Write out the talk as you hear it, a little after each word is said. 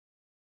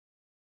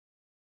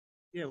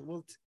Yeah,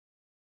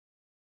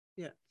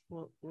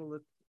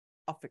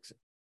 I'll fix it.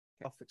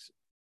 I'll fix it.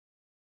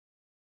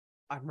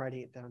 I'm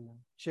writing it down now.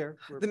 Chair.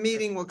 The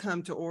meeting will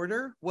come to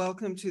order.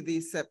 Welcome to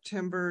the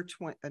September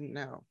 20,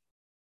 no.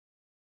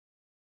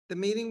 The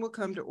meeting will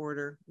come to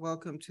order.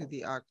 Welcome to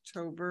the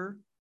October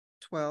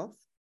 12th,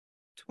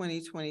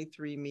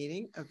 2023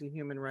 meeting of the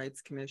Human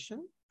Rights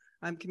Commission.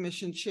 I'm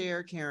Commission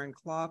Chair Karen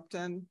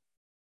Clopton.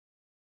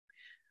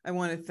 I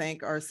want to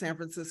thank our San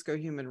Francisco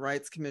Human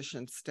Rights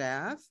Commission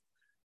staff,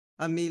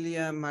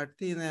 Amelia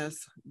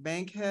Martinez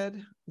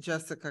Bankhead,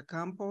 Jessica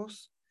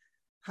Campos,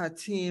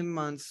 Hatim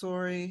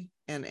Mansouri,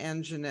 and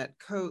Anjanette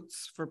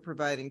Coates for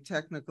providing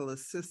technical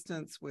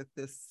assistance with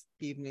this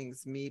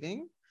evening's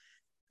meeting.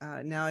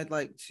 Now I'd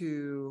like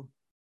to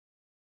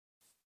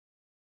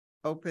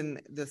open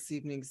this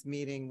evening's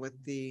meeting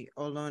with the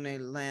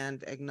Ohlone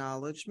Land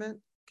Acknowledgement.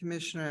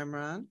 Commissioner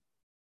Emran.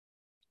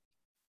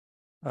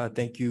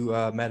 Thank you,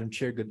 Madam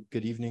Chair.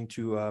 Good evening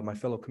to my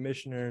fellow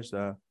commissioners,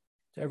 to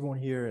everyone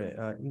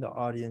here in the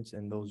audience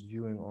and those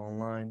viewing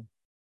online.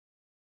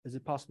 Is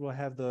it possible to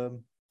have the...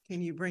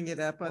 Can you bring it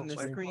up on the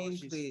screen,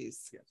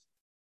 please? Yes.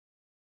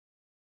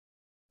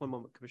 One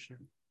moment, Commissioner.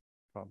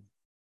 Problem.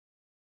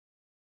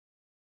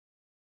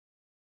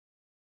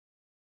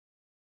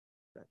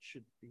 That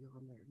should be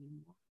on there.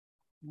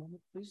 One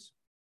moment, please.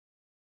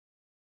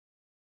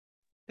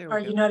 Are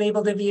you not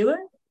able to view it?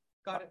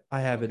 Got it. I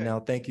have it now.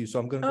 Thank you. So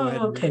I'm going to go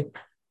ahead and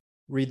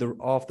read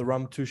off the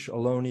Ramaytush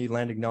Ohlone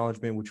land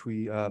acknowledgement, which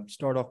we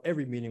start off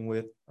every meeting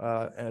with.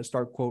 And I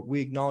start, quote,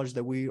 "We acknowledge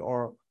that we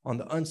are on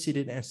the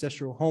unceded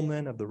ancestral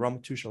homeland of the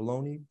Ramaytush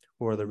Ohlone,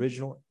 who are the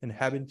original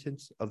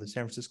inhabitants of the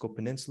San Francisco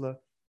Peninsula.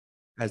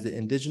 As the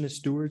indigenous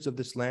stewards of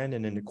this land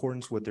and in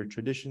accordance with their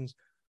traditions,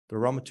 the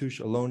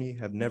Ramaytush Ohlone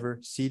have never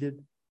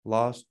ceded,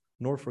 lost,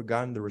 nor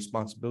forgotten the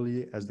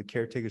responsibility as the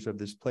caretakers of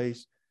this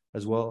place,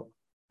 as well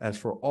as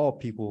for all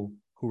people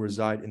who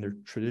reside in their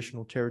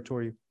traditional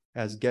territory.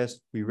 As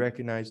guests, we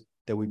recognize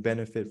that we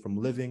benefit from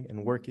living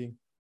and working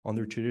on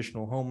their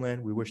traditional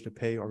homeland. We wish to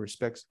pay our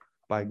respects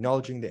by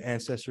acknowledging the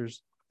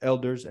ancestors,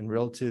 elders, and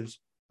relatives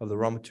of the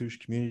Ramaytush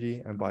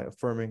community and by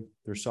affirming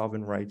their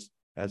sovereign rights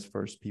as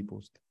First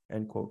Peoples."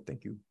 End quote.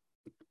 Thank you.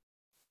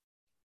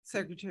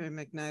 Secretary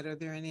McKnight, are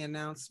there any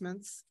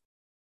announcements?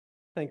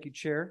 Thank you,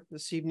 Chair.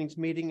 This evening's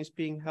meeting is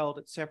being held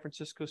at San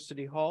Francisco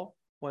City Hall,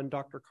 1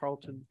 Dr.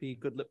 Carlton B.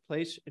 Goodlett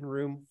Place in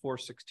room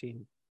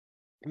 416.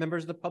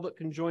 Members of the public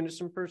can join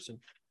us in person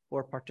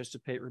or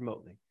participate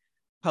remotely.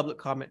 Public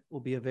comment will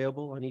be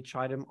available on each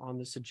item on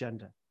this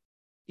agenda.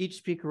 Each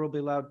speaker will be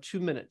allowed 2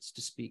 minutes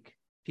to speak.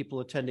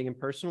 People attending in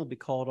person will be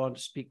called on to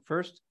speak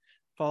first,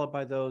 followed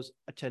by those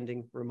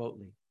attending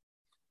remotely.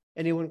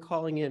 Anyone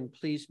calling in,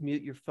 please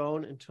mute your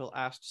phone until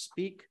asked to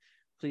speak.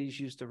 Please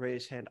use the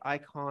raise hand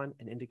icon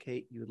and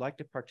indicate you would like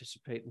to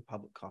participate in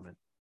public comment.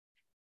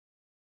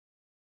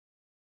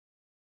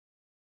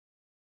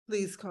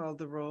 Please call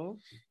the roll.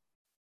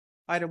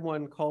 Item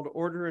 1, call to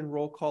order and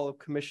roll call of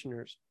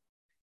commissioners.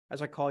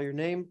 As I call your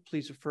name,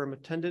 please affirm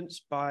attendance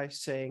by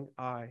saying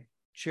aye.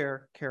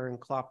 Chair Karen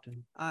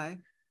Clopton. Aye.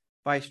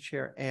 Vice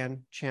Chair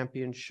Ann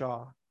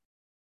Champion-Shaw.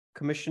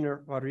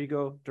 Commissioner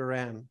Rodrigo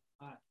Duran.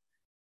 Aye.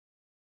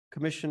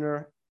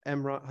 Commissioner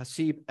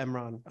Hasib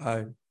Emran.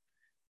 Aye.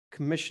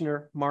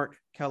 Commissioner Mark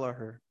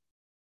Kelleher.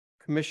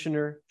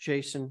 Commissioner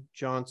Jason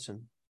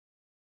Johnson.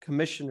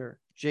 Commissioner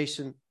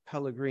Jason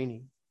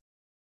Pellegrini.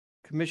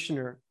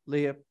 Commissioner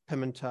Leah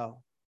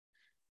Pimentel.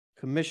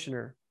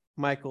 Commissioner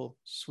Michael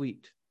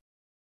Sweet.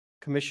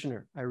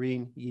 Commissioner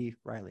Irene Yee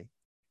Riley.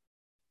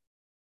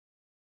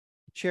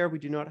 Chair, we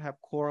do not have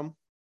quorum.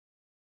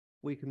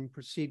 We can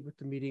proceed with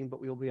the meeting,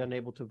 but we will be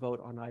unable to vote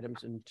on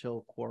items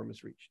until quorum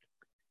is reached.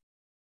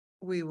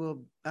 We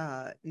will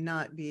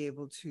not be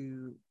able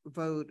to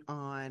vote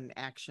on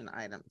action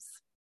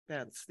items.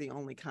 That's the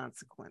only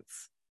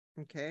consequence.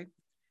 Okay.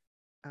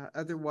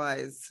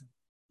 Otherwise,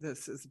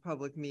 this is a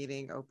public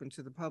meeting open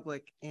to the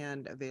public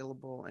and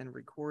available and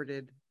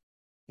recorded.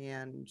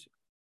 And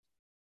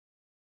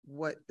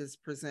what is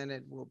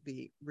presented will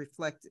be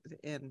reflected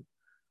in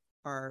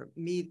our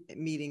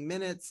meeting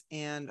minutes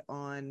and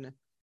on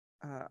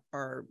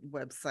our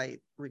website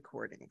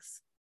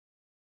recordings.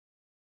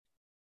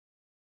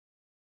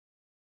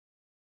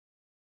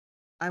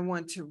 I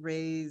want to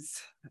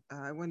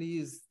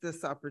use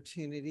this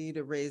opportunity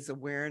to raise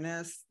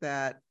awareness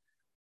that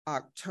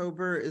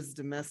October is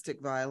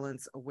Domestic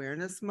Violence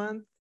Awareness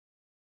Month.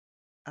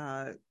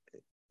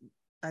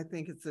 I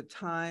think it's a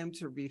time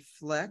to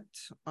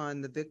reflect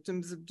on the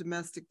victims of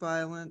domestic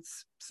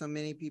violence. So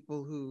many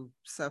people who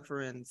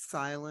suffer in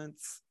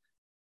silence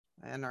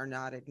and are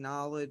not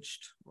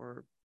acknowledged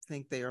or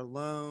think they are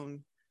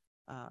alone.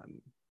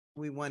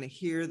 We want to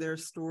hear their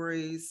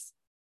stories.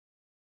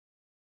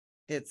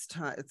 It's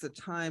a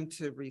time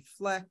to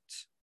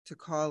reflect, to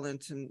call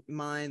into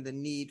mind the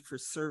need for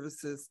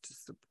services to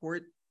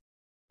support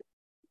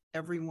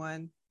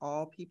everyone,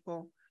 all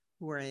people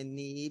who are in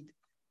need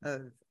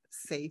of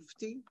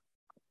safety.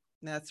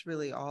 And that's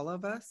really all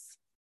of us.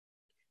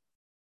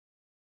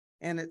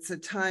 And it's a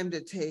time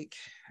to take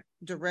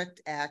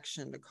direct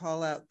action to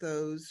call out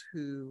those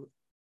who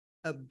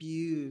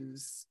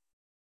abuse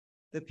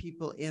the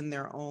people in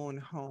their own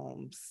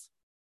homes.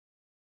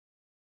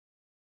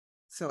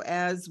 So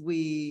as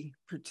we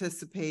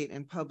participate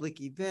in public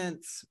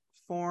events,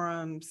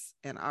 forums,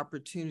 and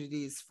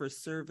opportunities for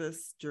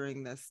service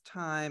during this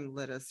time,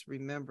 let us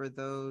remember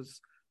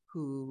those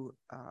who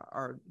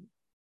are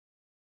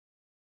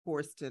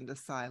forced into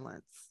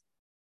silence.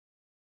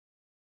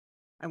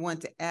 I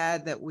want to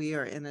add that we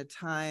are in a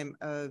time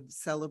of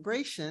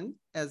celebration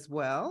as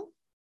well.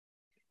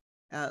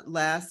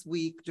 Last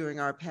week during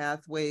our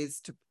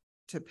Pathways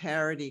to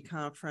Parity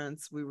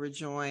conference, we were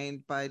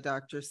joined by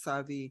Dr.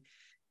 Savi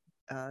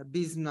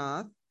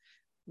Bisnath,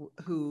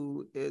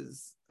 who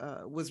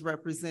was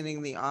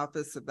representing the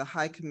Office of the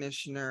High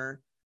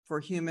Commissioner for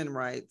Human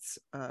Rights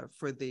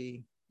for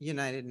the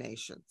United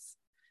Nations.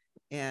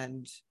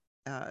 And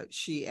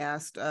she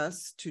asked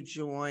us to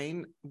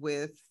join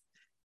with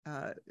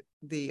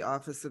the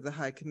Office of the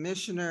High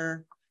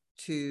Commissioner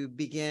to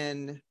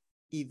begin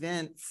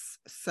events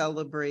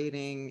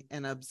celebrating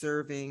and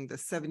observing the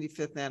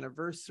 75th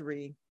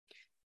anniversary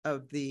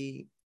of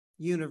the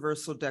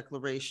Universal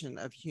Declaration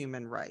of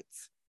Human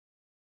Rights.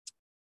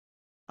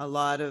 A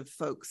lot of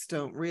folks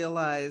don't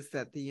realize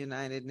that the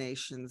United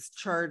Nations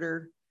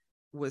Charter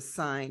was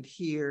signed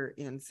here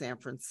in San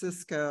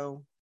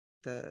Francisco.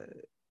 The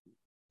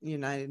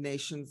United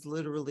Nations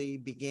literally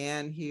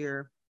began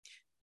here.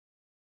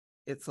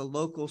 It's a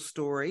local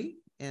story,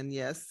 and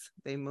yes,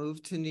 they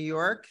moved to New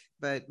York,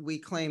 but we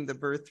claim the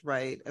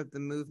birthright of the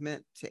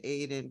movement to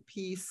aid in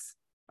peace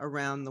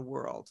around the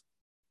world.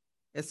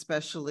 It's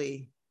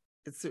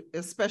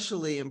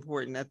especially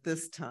important at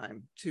this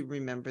time to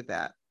remember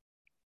that.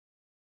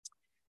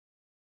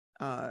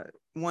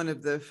 One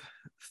of the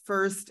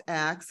first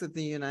acts of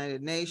the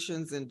United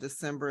Nations in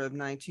December of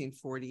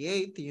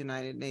 1948, the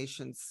United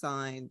Nations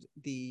signed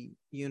the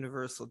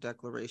Universal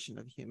Declaration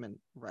of Human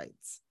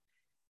Rights.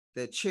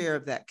 The chair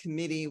of that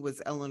committee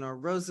was Eleanor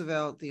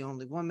Roosevelt, the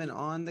only woman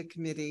on the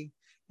committee,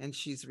 and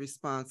she's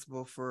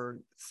responsible for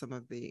some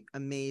of the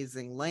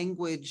amazing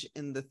language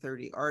in the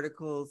 30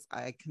 articles.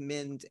 I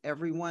commend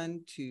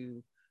everyone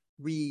to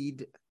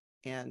read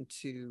and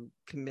to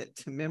commit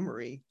to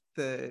memory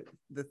the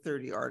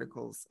 30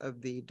 articles of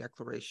the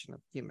Declaration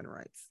of Human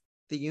Rights,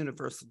 the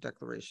Universal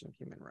Declaration of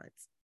Human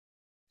Rights.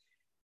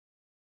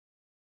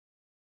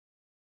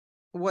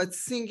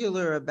 What's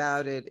singular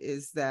about it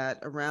is that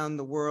around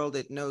the world,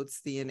 it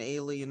notes the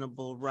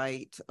inalienable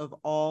right of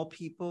all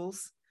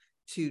peoples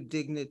to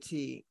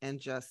dignity and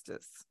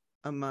justice,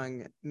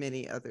 among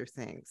many other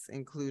things,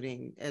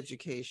 including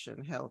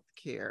education, health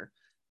care,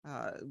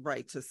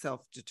 right to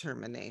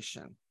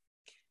self-determination.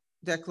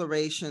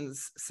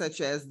 Declarations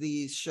such as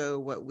these show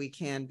what we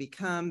can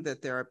become,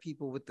 that there are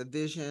people with the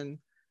vision,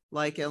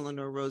 like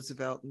Eleanor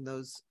Roosevelt and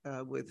those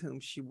with whom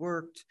she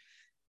worked,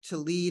 to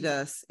lead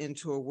us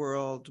into a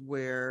world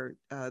where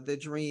the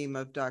dream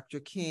of Dr.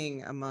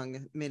 King,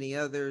 among many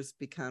others,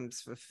 becomes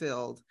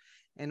fulfilled.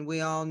 And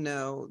we all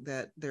know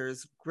that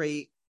there's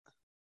great,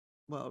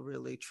 well,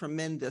 really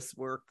tremendous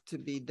work to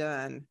be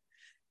done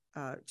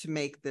to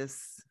make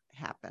this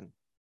happen.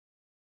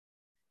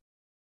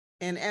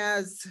 And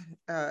as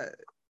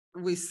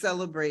we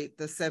celebrate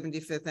the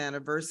 75th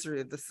anniversary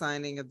of the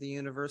signing of the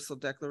Universal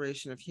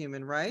Declaration of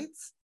Human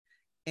Rights,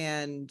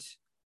 and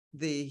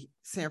the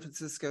San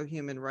Francisco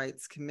Human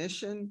Rights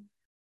Commission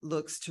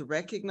looks to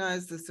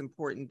recognize this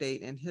important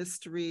date in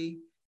history,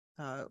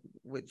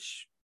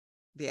 which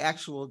the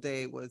actual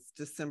day was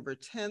December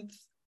 10th,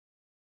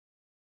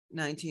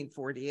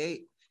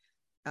 1948.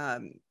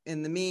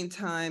 In the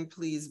meantime,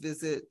 please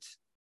visit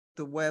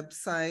the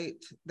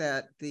website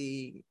that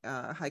the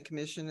High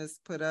Commission has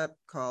put up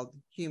called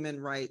Human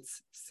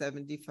Rights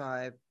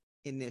 75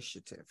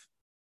 Initiative.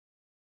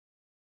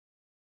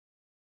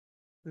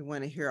 We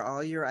want to hear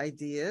all your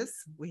ideas.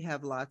 We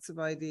have lots of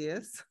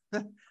ideas,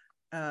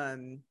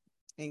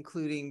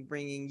 including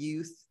bringing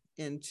youth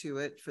into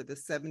it. For the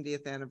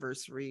 70th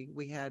anniversary,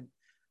 we had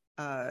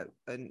a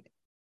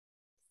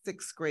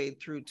 6th grade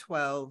through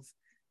 12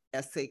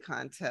 essay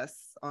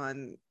contests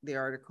on the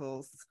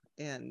articles,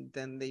 and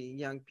then the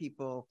young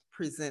people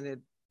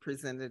presented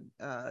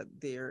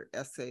their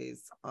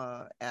essays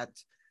at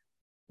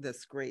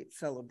this great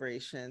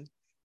celebration.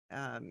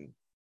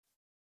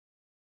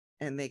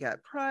 And they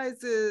got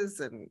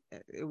prizes, and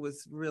it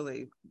was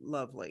really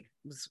lovely.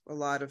 It was a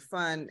lot of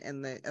fun.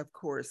 And of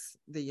course,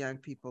 the young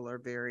people are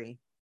very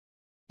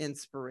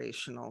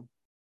inspirational.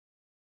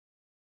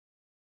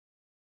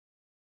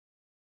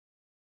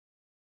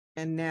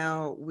 And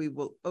now we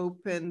will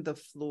open the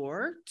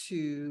floor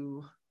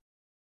to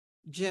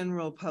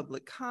general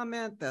public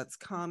comment. That's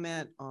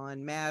comment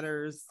on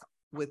matters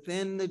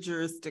within the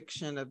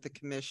jurisdiction of the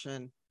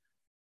commission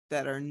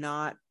that are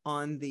not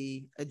on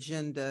the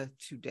agenda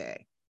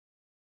today.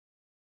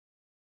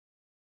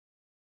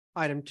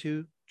 Item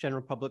 2,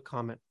 general public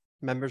comment.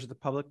 Members of the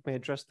public may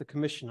address the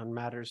commission on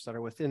matters that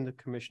are within the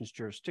commission's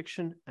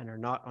jurisdiction and are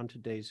not on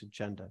today's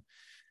agenda.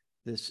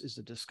 This is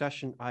a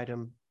discussion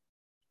item.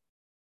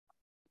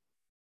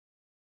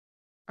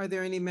 Are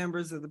there any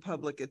members of the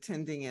public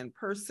attending in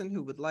person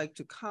who would like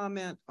to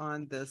comment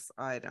on this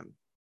item?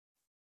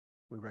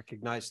 We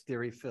recognize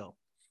Theory Phil.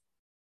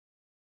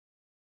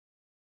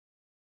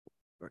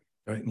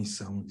 Right,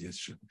 Nissan, yes,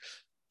 sure.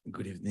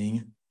 Good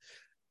evening.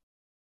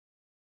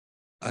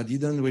 I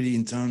didn't really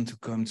intend to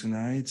come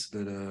tonight,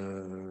 but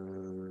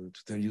to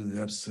tell you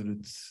the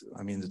absolute,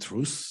 the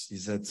truth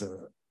is that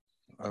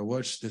I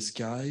watched the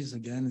skies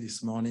again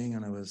this morning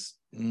and I was,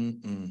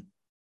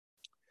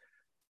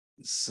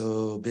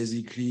 So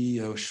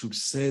basically, I should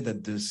say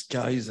that the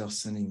skies are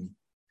sending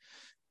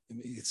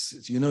me.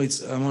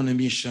 I'm on a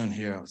mission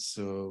here,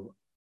 so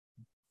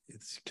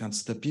can't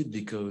stop it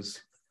because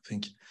I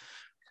think,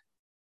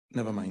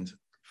 never mind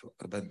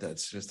about that.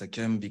 It's just I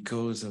came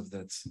because of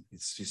that.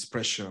 It's this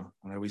pressure.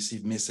 When I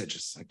receive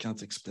messages, I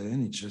can't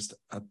explain. It's just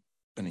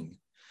happening.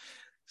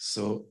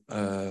 So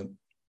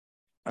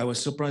I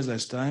was surprised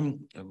last time.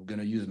 I'm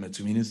going to use my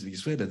 2 minutes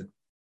this way, but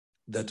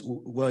that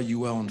while you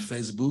were on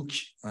Facebook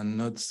and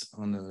not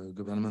on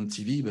government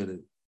TV, but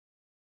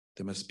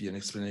there must be an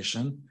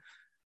explanation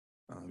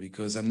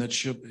because I'm not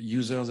sure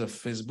users of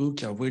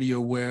Facebook are really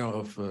aware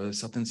of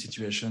certain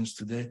situations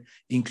today,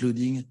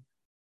 including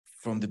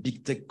from the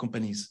big tech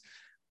companies.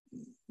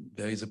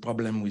 There is a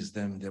problem with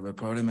them. They have a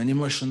problem, an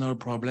emotional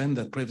problem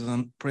that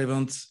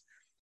prevents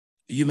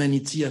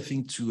humanity, I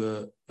think,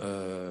 to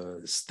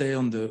stay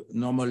on the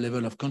normal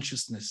level of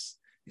consciousness,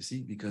 you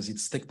see, because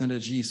its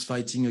technology is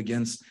fighting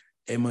against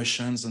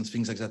emotions and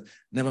things like that.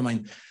 Never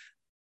mind.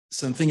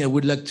 Something I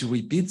would like to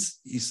repeat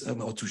is,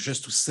 or to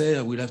say,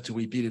 I will have to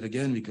repeat it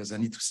again because I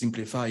need to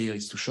simplify here.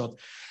 It's too short.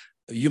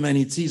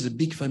 Humanity is a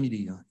big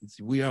family.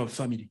 We are a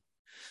family.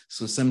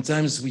 So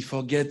sometimes we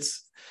forget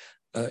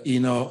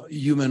in our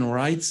human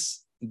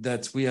rights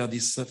that we are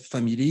this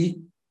family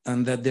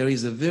and that there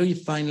is a very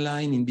fine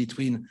line in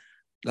between,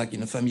 like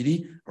in a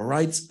family,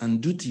 rights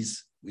and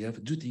duties. We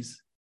have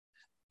duties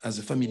as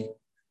a family,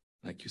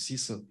 like you see.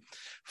 So,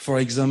 for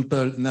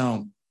example,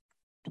 now,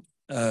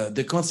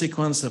 the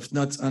consequence of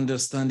not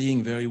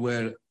understanding very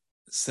well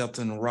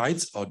certain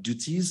rights or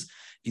duties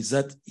is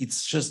that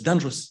it's just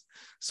dangerous.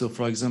 So,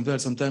 for example,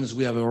 sometimes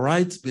we have a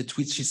right, but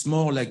which is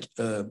more like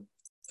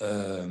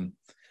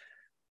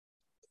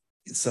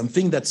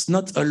something that's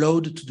not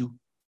allowed to do.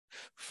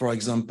 For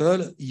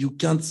example, you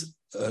can't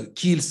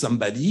kill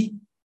somebody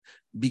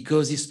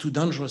because it's too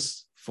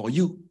dangerous for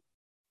you.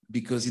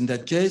 Because in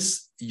that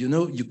case,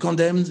 you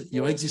condemned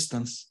your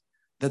existence.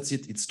 That's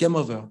it. It's game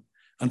over.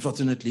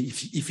 Unfortunately,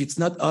 if it's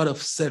not out of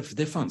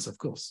self-defense, of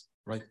course,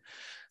 right?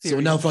 Theory, so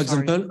now, for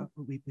sorry, example,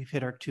 we've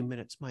hit our 2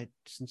 minutes. My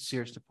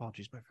sincerest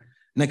apologies, my friend.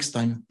 Next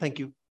time. Thank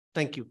you.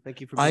 Thank you.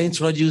 Thank you for. I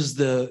introduced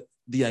the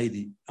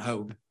idea.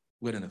 How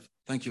well enough.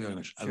 Thank you very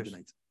much. Have a good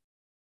night.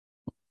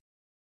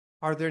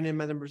 Are there any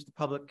members of the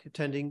public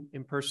attending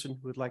in person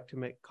who would like to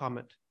make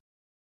comment?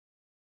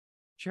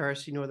 Chair, I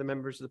see no other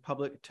members of the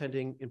public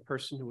attending in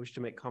person who wish to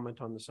make comment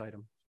on this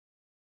item.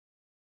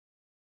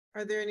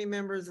 Are there any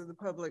members of the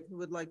public who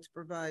would like to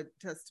provide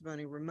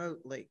testimony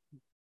remotely?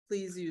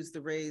 Please use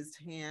the raised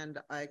hand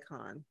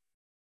icon.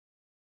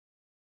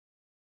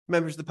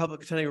 Members of the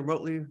public attending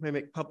remotely may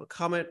make public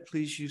comment.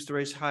 Please use the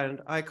raised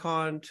hand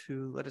icon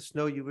to let us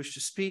know you wish to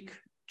speak.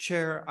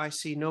 Chair, I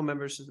see no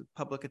members of the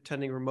public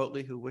attending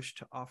remotely who wish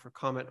to offer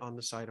comment on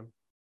this item.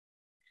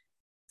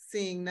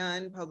 Seeing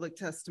none, public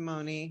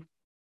testimony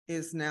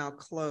is now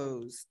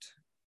closed.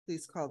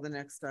 Please call the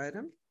next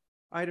item.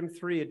 Item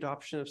 3,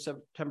 adoption of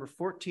September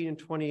 14 and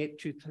 28,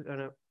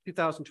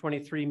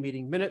 2023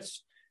 meeting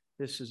minutes.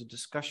 This is a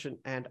discussion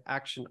and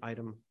action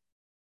item.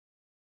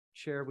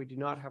 Chair, we do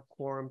not have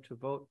quorum to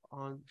vote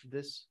on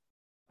this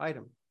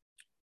item.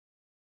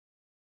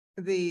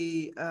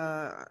 The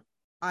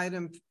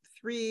item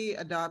 3,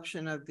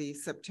 adoption of the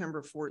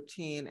September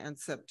 14 and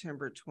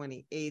September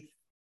 28th,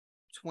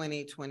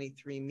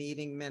 2023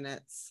 meeting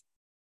minutes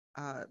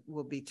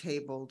will be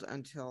tabled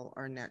until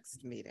our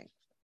next meeting.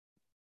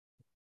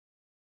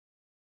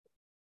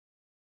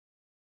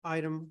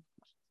 Item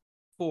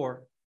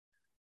 4,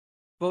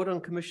 vote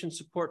on commission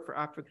support for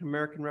African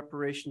American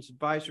Reparations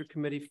Advisory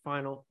Committee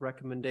final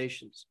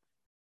recommendations.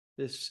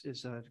 This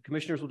is the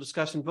commissioners will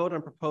discuss and vote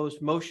on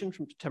proposed motion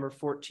from September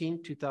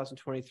 14,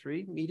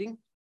 2023 meeting.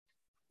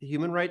 The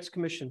Human Rights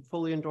Commission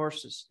fully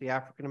endorses the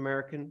African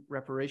American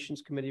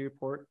Reparations Committee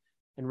report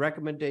and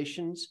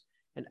recommendations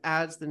and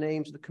adds the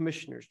names of the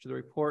commissioners to the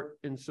report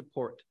in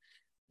support.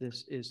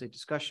 This is a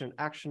discussion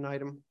action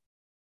item.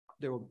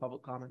 There will be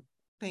public comment.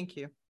 Thank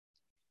you.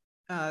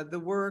 The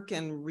work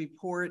and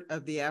report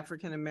of the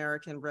African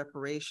American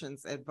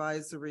Reparations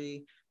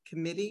Advisory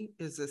Committee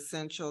is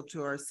essential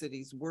to our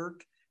city's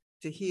work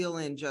to heal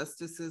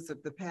injustices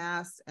of the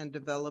past and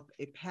develop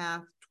a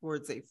path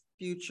towards a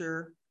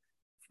future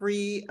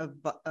free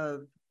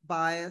of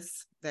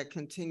bias that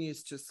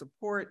continues to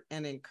support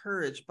and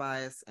encourage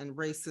bias and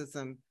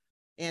racism,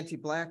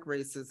 anti-Black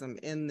racism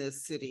in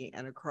this city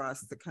and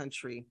across the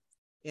country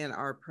in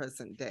our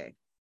present day.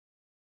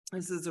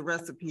 This is a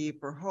recipe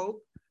for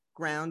hope,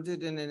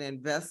 grounded in an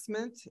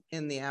investment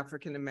in the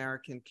African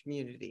American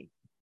community.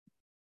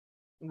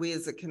 We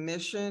as a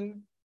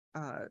commission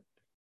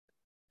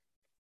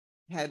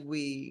had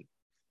we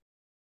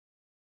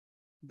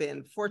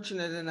been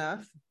fortunate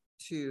enough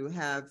to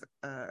have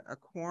a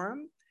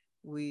quorum,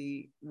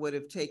 we would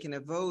have taken a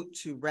vote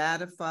to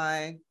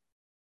ratify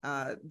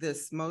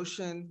this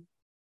motion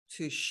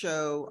to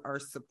show our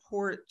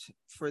support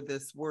for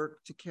this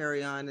work to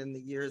carry on in the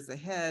years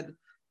ahead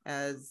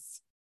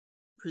as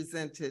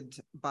presented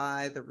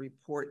by the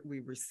report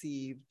we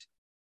received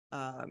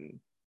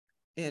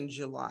in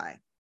July.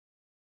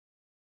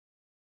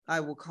 I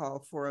will call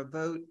for a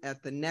vote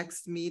at the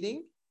next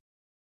meeting,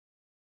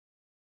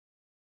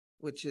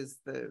 which is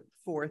the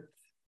 4th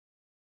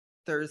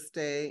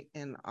Thursday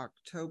in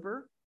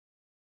October.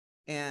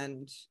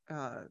 And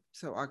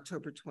so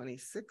October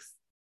 26th.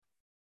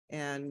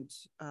 And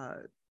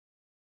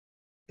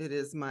it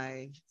is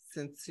my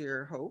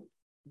sincere hope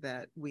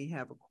that we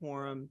have a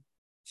quorum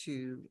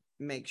to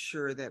make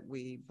sure that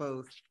we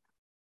both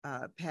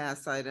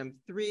pass item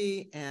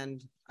 3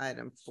 and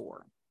item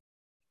 4.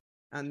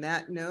 On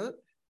that note,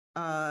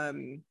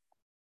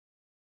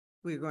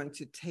 we're going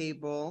to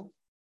table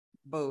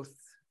both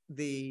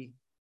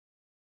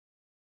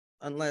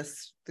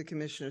unless the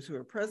commissioners who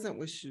are present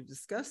wish to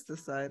discuss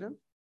this item,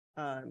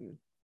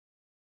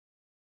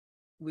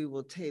 we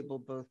will table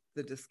both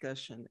the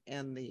discussion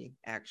and the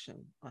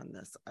action on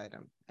this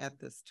item at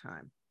this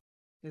time.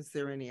 Is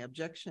there any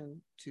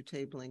objection to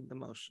tabling the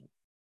motion?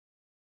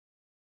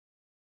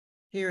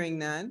 Hearing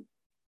none,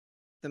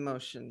 the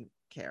motion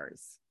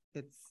carries.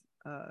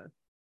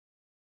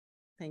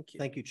 Thank you.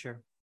 Thank you,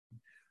 Chair.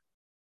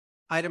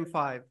 Item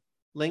 5,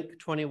 Link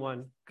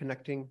 21,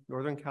 Connecting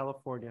Northern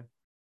California.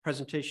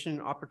 Presentation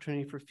and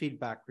opportunity for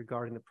feedback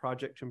regarding the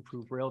project to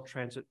improve rail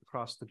transit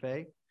across the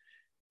Bay.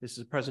 This is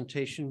a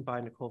presentation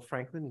by Nicole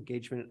Franklin,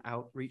 Engagement and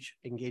Outreach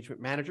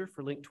Engagement Manager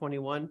for Link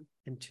 21,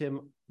 and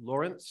Tim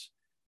Lawrence,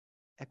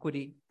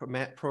 Equity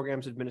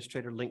Programs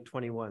Administrator, Link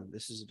 21.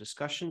 This is a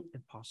discussion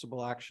and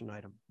possible action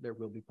item. There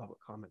will be public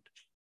comment.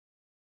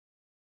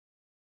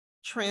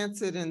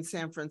 Transit in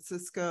San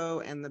Francisco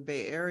and the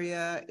Bay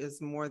Area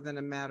is more than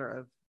a matter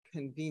of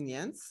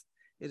convenience.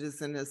 It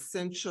is an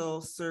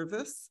essential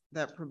service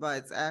that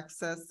provides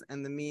access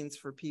and the means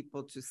for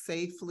people to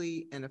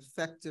safely and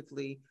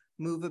effectively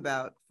move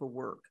about for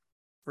work,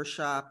 for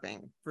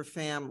shopping, for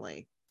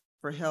family,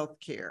 for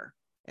healthcare,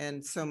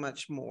 and so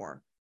much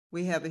more.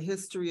 We have a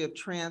history of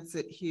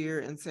transit here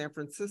in San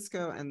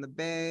Francisco and the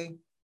Bay,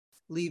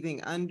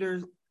 leaving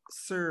underserved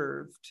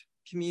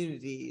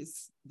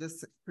communities,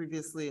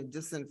 previously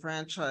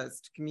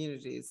disenfranchised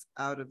communities,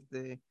 out of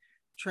the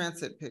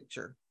transit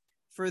picture,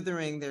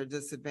 furthering their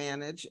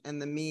disadvantage and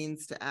the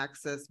means to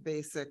access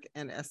basic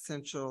and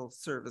essential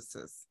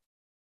services.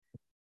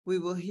 We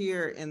will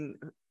hear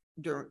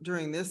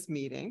during this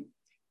meeting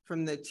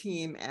from the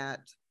team at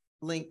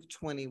Link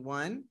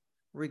 21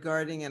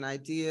 regarding an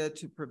idea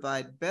to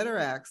provide better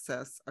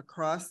access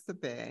across the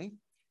Bay,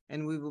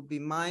 and we will be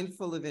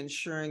mindful of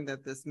ensuring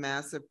that this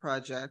massive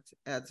project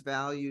adds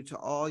value to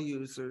all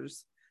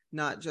users,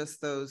 not just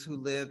those who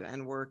live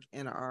and work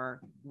in our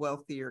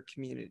wealthier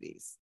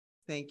communities.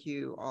 Thank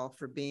you all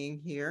for being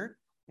here,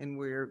 and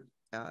we're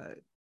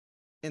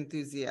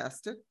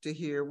enthusiastic to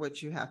hear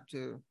what you have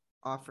to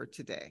offer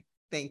today.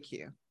 Thank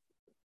you.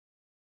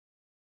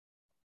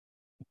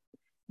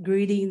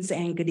 Greetings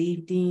and good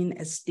evening,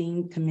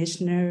 esteemed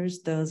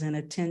commissioners, those in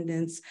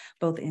attendance,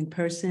 both in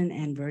person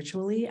and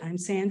virtually. I'm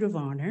Sandra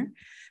Varner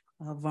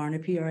of Varner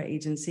PR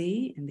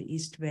Agency in the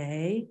East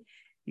Bay.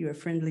 Your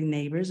friendly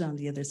neighbors on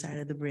the other side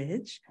of the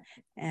bridge.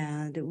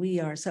 And we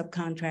are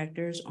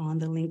subcontractors on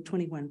the Link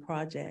 21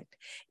 project.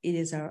 It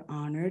is our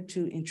honor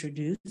to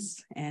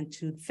introduce and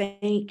to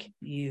thank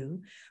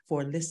you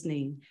for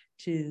listening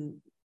to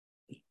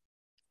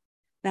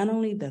not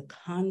only the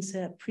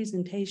concept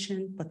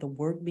presentation, but the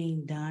work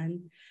being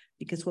done,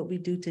 because what we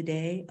do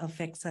today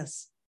affects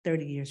us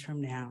 30 years from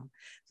now.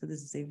 So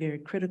this is a very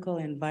critical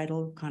and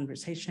vital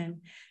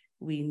conversation.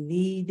 We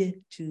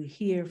need to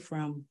hear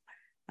from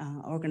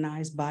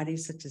organized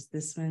bodies such as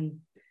this one,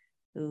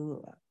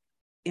 who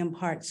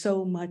impart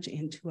so much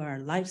into our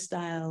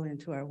lifestyle,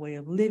 into our way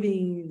of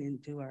living,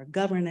 into our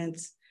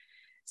governance.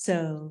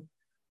 So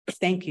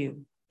thank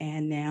you.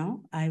 And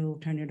now I will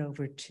turn it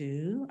over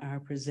to our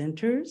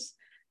presenters,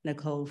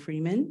 Nicole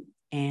Freeman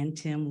and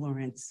Tim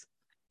Lawrence.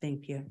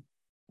 Thank you.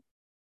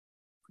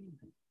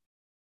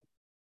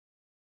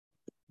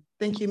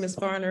 Thank you, Ms.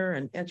 Varner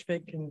and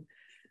Edgevik and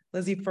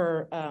Lizzie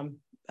for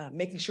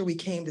making sure we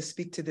came to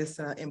speak to this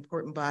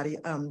important body.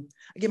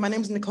 Again, my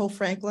name is Nicole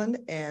Franklin,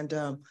 and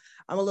I'm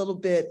a little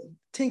bit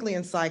tingly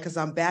inside because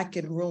I'm back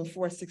in room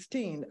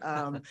 416.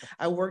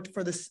 I worked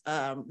for this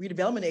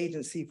redevelopment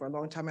agency for a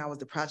long time. I was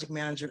the project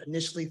manager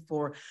initially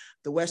for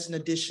the Western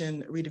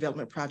Addition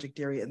redevelopment project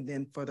area, and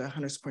then for the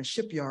Hunters Point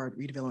Shipyard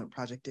redevelopment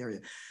project area.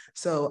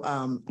 So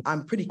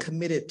I'm pretty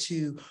committed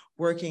to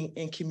working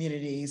in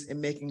communities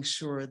and making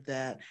sure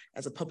that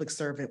as a public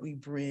servant, we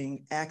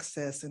bring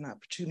access and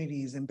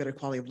opportunities and better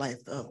quality of life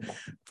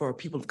for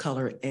people of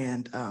color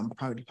and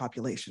priority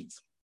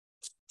populations.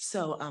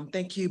 So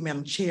thank you,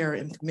 Madam Chair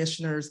and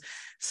Commissioners,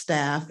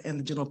 staff, and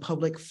the general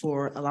public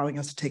for allowing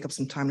us to take up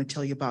some time to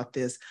tell you about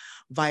this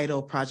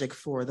vital project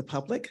for the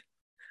public.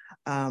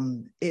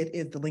 It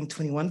is the Link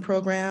 21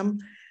 program.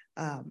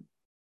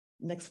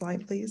 Next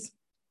slide, please.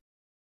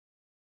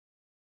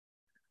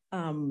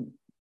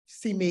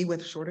 See me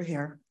with shorter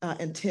hair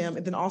and Tim.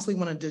 And then also we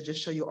wanted to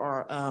just show you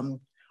our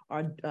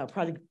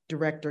project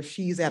director.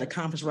 She's at a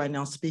conference right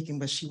now speaking,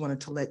 but she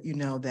wanted to let you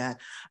know that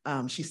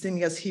she's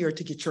sending us here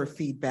to get your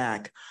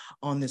feedback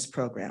on this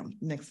program.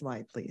 Next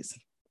slide, please.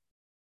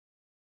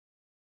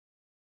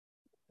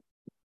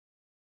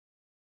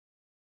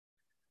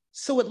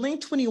 So what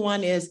Link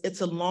 21 is,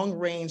 it's a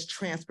long-range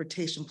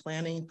transportation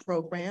planning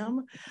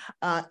program.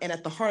 And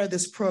at the heart of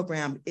this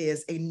program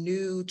is a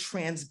new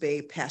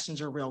Trans-Bay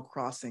passenger rail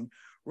crossing.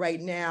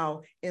 Right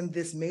now, in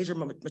this major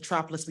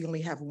metropolis, we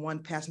only have one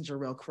passenger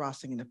rail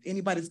crossing. And if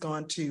anybody's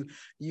gone to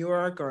New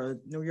York or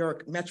New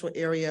York metro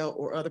area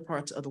or other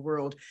parts of the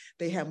world,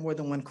 they have more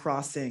than one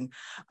crossing.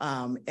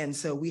 And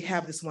so we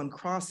have this one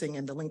crossing,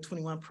 and the Link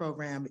 21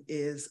 program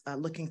is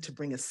looking to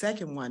bring a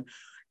second one,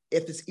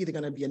 if it's either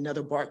going to be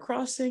another BART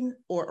crossing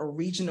or a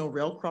regional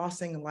rail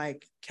crossing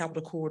like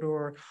Capital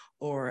Corridor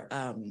or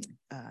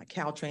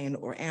Caltrain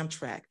or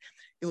Amtrak.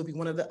 It would be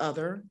one or the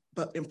other,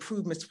 but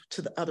improvements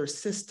to the other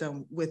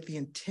system with the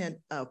intent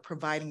of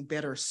providing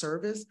better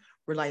service,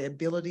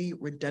 reliability,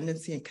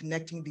 redundancy, and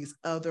connecting these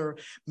other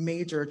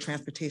major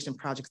transportation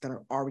projects that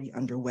are already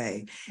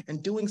underway,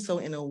 and doing so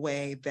in a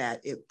way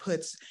that it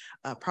puts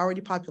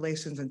priority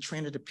populations and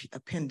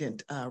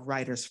transit-dependent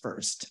riders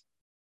first.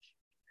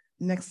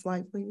 Next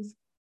slide, please.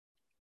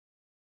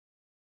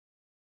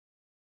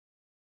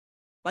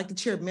 Like the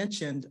chair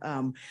mentioned,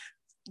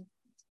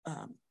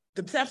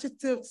 the San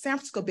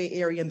Francisco Bay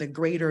Area and the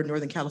greater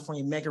Northern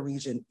California mega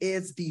region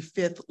is the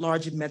 5th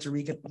largest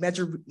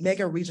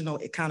mega regional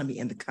economy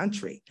in the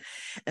country.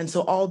 And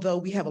so although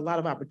we have a lot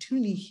of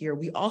opportunity here,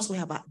 we also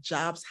have a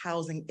jobs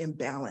housing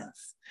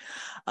imbalance.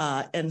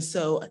 And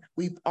so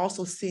we've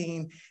also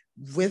seen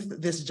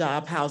with this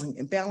job housing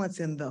imbalance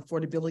and the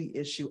affordability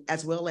issue,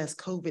 as well as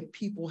COVID,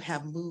 people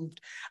have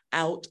moved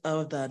out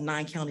of the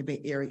 9-county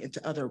Bay Area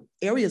into other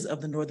areas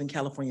of the Northern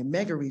California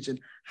mega region.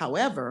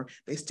 However,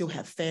 they still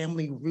have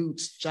family,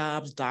 roots,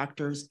 jobs,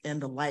 doctors, and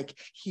the like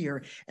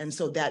here. And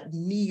so that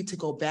need to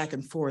go back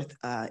and forth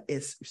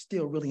is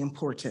still really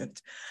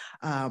important.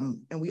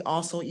 And we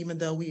also, even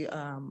though we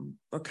are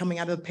coming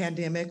out of the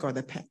pandemic, or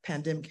the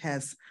pandemic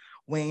has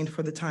waned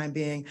for the time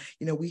being,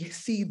 we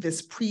see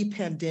this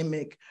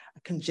pre-pandemic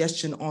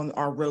congestion on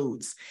our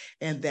roads,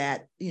 and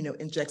that,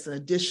 injects an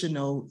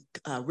additional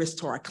risk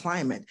to our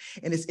climate.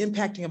 And it's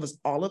impacting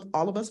all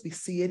of us. We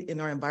see it in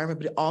our environment,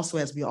 but it also,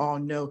 as we all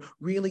know,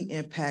 really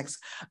impacts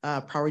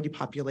priority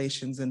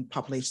populations and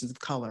populations of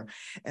color.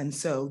 And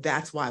so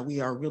that's why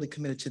we are really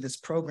committed to this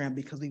program,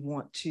 because we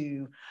want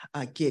to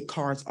get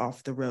cars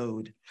off the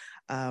road.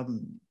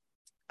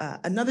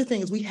 Another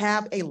thing is we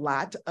have a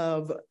lot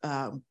of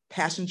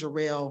passenger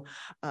rail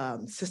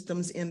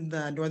systems in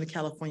the Northern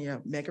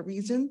California mega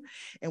region.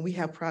 And we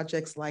have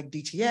projects like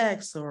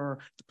DTX or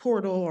the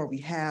Portal, or we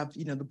have,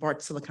 the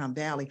BART Silicon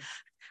Valley.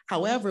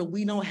 However,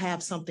 we don't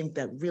have something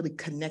that really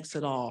connects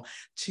it all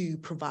to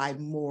provide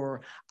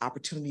more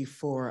opportunity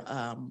for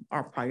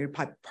our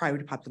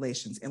priority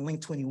populations. And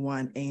Link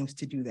 21 aims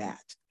to do that.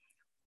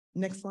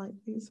 Next slide,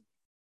 please.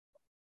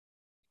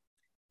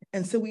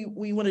 And so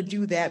we want to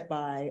do that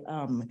by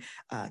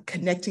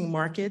connecting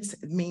markets,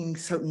 meaning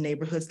certain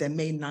neighborhoods that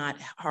may not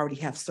already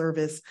have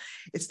service.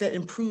 It's that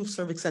improved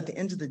service. At the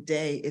end of the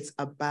day, it's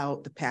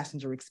about the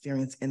passenger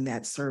experience in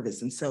that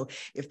service. And so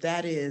if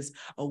that is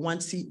a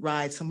one-seat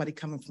ride, somebody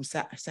coming from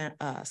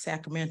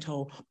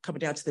Sacramento coming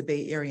down to the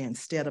Bay Area,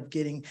 instead of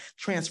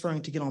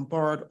transferring to get on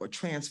BART, or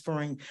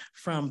transferring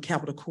from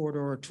Capital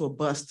Corridor to a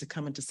bus to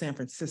come into San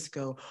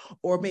Francisco,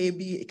 or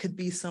maybe it could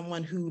be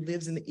someone who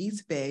lives in the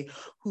East Bay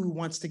who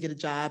wants to get a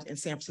job in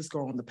San Francisco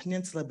or on the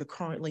peninsula, but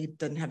currently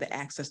doesn't have the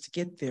access to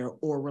get there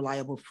or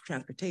reliable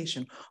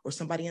transportation, or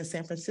somebody in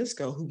San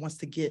Francisco who wants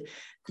to get,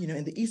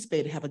 in the East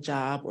Bay to have a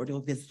job or to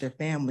visit their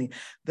family.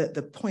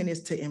 The point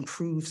is to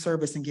improve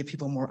service and give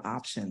people more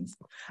options.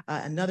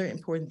 Another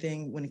important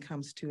thing when it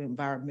comes to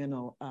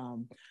environmental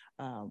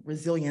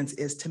resilience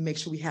is to make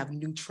sure we have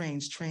new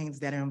trains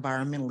that are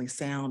environmentally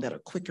sound, that are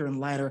quicker and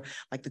lighter,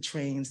 like the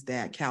trains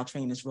that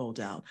Caltrain has rolled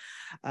out.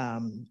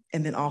 And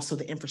then also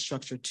the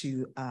infrastructure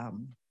to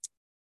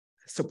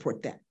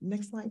support that.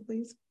 Next slide,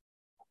 please.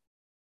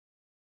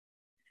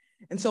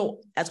 And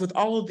so, as with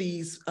all of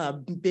these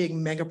big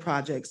mega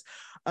projects,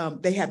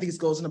 they have these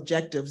goals and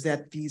objectives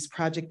that these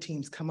project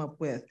teams come up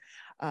with.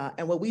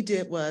 And what we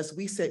did was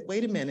we said,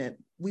 wait a minute,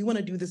 we want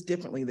to do this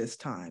differently this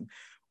time.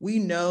 We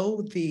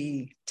know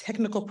the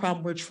technical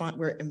problem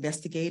we're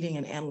investigating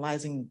and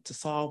analyzing to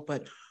solve,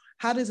 but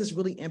how does this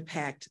really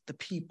impact the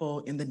people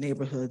in the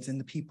neighborhoods and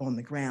the people on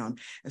the ground?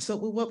 And so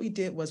what we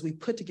did was we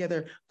put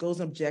together goals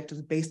and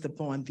objectives based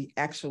upon the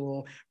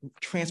actual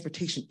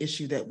transportation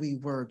issue that we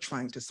were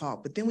trying to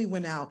solve. But then we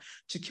went out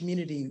to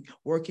community,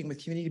 working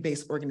with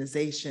community-based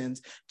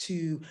organizations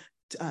to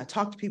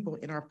talk to people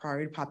in our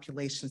priority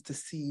populations to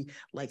see,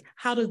 like,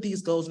 how do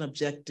these goals and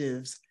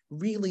objectives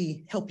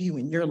really help you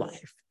in your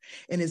life?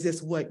 And is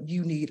this what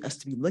you need us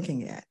to be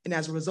looking at? And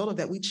as a result of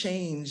that, we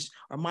changed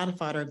or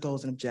modified our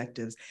goals and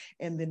objectives.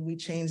 And then we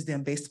changed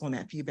them based upon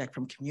that feedback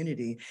from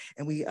community.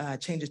 And we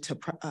changed it to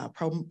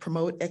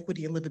promote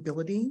equity and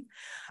livability,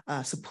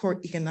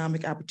 support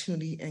economic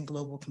opportunity and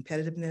global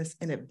competitiveness,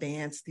 and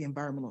advance the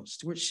environmental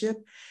stewardship.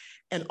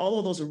 And all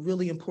of those are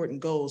really important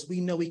goals.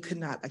 We know we could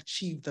not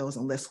achieve those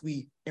unless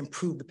we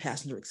improve the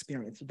passenger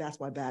experience. So that's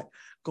why that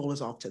goal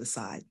is off to the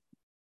side.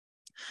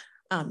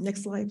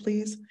 Next slide,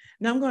 please.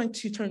 Now I'm going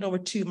to turn it over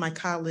to my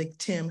colleague,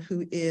 Tim,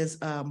 who is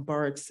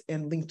BART's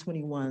and Link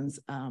 21's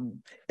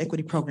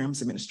Equity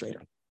Programs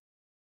Administrator.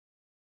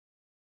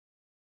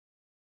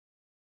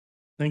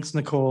 Thanks,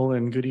 Nicole,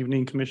 and good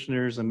evening,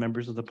 commissioners and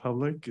members of the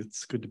public.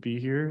 It's good to be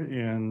here.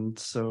 And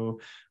so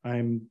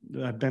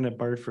I've been at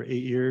BART for 8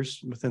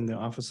 years within the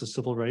Office of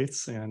Civil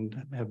Rights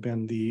and have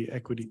been the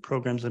Equity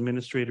Programs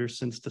Administrator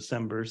since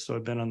December. So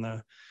I've been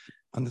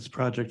on this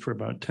project for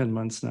about 10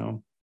 months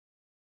now.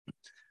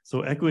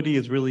 So equity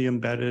is really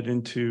embedded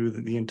into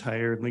the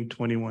entire Link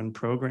 21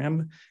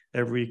 program.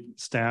 Every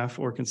staff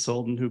or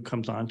consultant who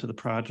comes onto the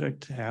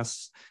project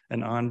has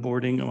an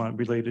onboarding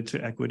related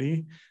to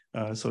equity.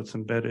 So it's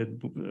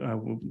embedded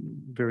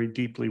very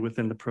deeply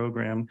within the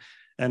program.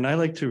 And I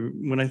like to,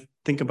 when I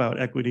think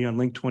about equity on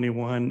Link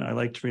 21, I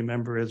like to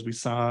remember, as we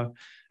saw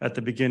at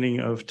the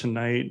beginning of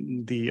tonight,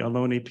 the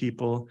Ohlone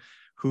people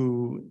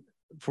who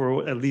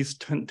for at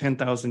least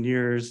 10,000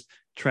 years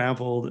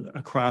traveled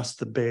across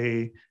the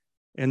bay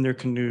in their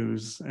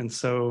canoes. And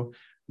so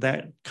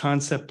that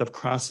concept of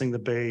crossing the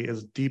bay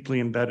is deeply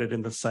embedded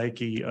in the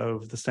psyche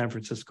of the San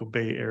Francisco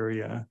Bay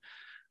Area.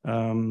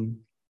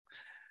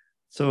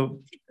 So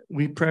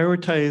we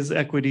prioritize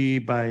equity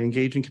by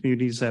engaging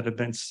communities that have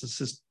been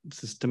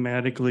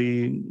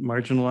systematically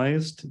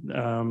marginalized.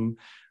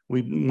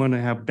 We want to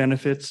have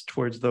benefits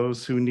towards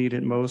those who need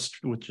it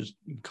most, which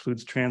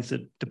includes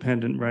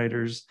transit-dependent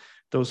riders,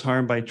 those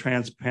harmed by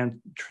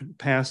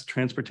past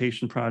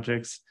transportation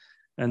projects,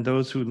 and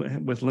those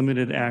with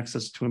limited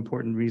access to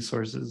important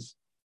resources.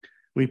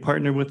 We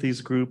partner with these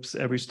groups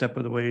every step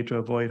of the way to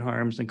avoid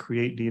harms and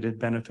create needed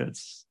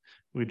benefits.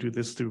 We do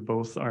this through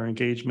both our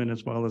engagement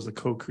as well as the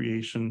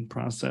co-creation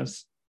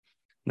process.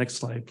 Next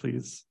slide,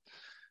 please.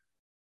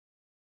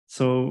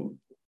 So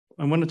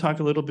I want to talk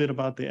a little bit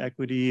about the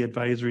Equity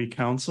Advisory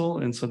Council.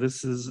 And so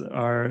this is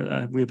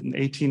our, we have an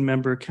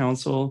 18-member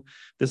council.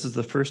 This is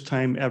the first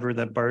time ever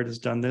that BART has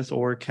done this,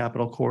 or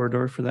Capital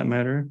Corridor for that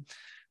matter.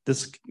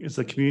 This is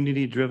a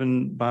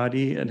community-driven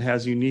body. It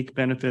has unique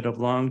benefit of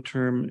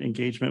long-term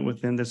engagement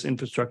within this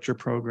infrastructure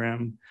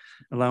program,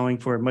 allowing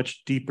for a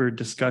much deeper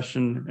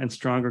discussion and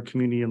stronger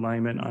community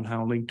alignment on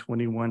how Link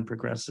 21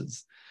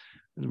 progresses.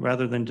 And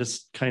rather than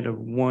just kind of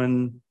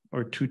 1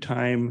 or 2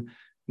 time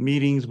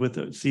meetings with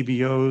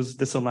CBOs,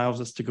 this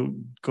allows us to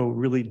go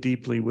really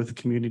deeply with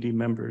community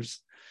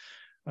members.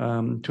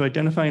 To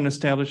identify and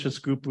establish this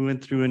group, we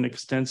went through an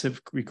extensive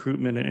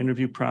recruitment and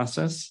interview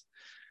process.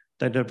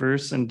 The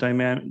diverse and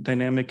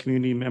dynamic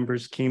community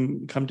members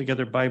come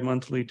together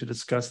bi-monthly to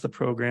discuss the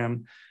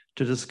program,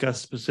 to discuss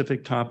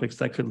specific topics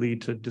that could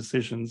lead to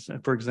decisions.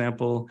 For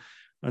example,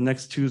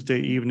 next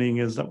Tuesday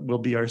evening will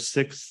be our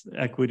 6th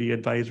Equity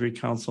Advisory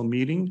Council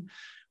meeting.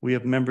 We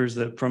have members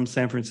from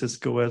San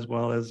Francisco, as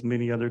well as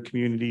many other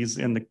communities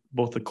in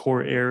both the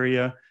core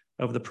area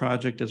of the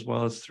project, as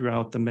well as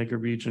throughout the mega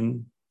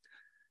region.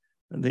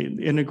 They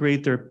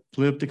integrate their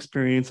lived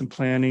experience and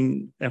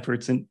planning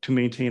efforts to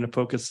maintain a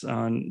focus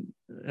on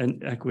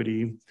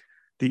equity.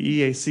 The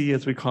EAC,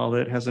 as we call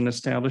it, has an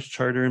established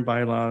charter and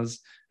bylaws,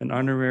 an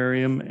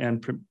honorarium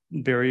and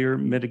barrier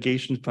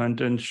mitigation fund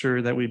to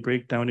ensure that we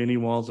break down any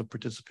walls of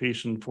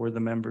participation for the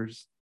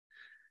members.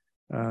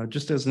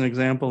 Just as an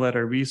example, at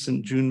our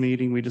recent June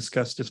meeting, we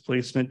discussed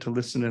displacement to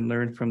listen and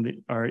learn from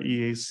our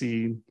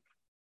EAC.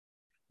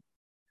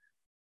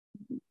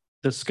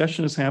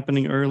 Discussion is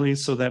happening early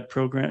so that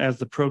as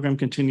the program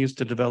continues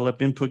to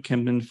develop, input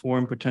can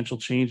inform potential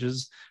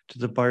changes to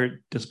the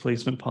BART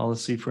displacement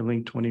policy for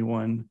Link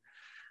 21.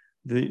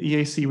 The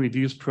EAC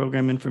reviews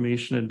program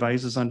information,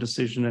 advises on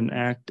decision, and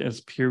act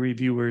as peer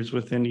reviewers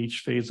within each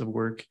phase of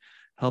work,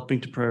 helping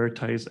to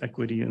prioritize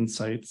equity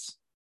insights.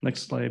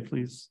 Next slide,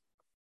 please.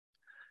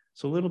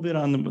 So a little bit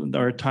on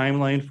our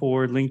timeline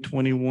for Link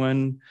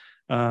 21.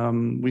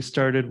 We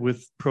started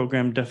with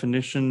program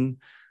definition.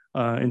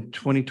 In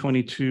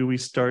 2022, we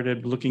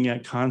started looking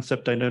at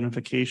concept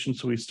identification.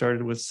 So we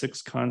started with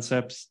 6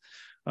 concepts.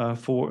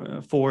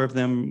 4 of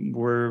them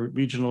were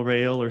regional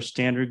rail or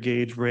standard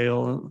gauge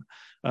rail.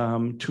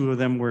 2 of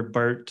them were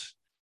BART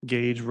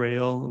gauge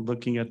rail,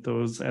 looking at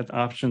those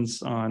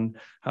options on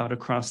how to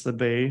cross the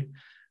bay.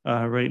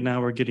 Right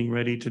now, we're getting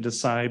ready to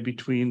decide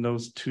between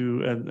those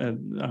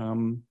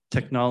 2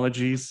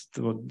 technologies,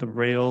 the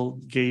rail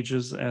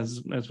gauges,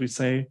 as we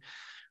say.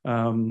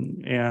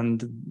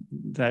 And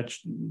that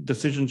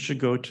decision should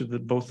go to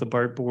both the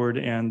BART board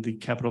and the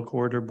Capital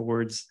Corridor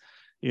boards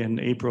in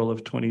April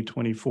of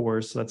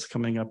 2024. So that's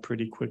coming up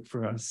pretty quick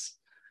for us.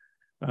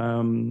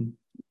 And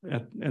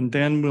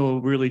then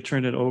we'll really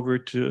turn it over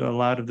to a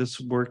lot of this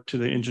work to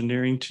the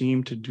engineering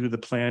team to do the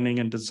planning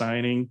and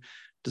designing,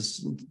 to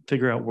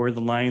figure out where the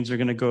lines are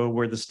going to go,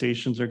 where the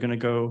stations are going to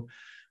go.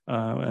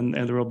 And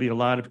there will be a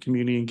lot of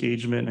community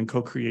engagement and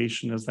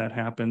co-creation as that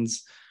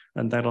happens.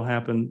 And that'll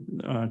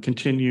happen,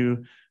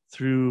 continue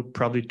through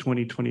probably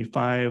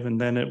 2025, and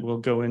then it will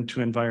go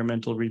into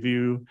environmental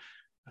review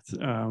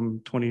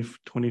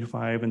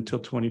 2025 until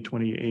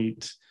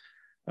 2028.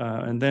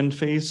 And then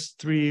phase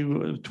 3,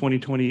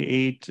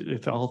 2028,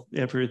 if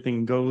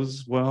everything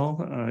goes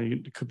well,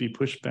 it could be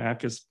pushed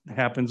back, as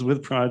happens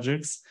with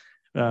projects.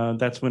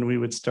 That's when we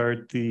would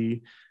start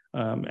the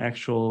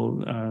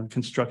actual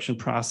construction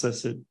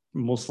process. It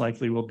most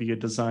likely will be a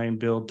design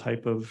build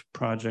type of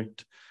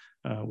project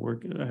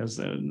work as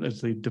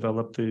they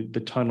develop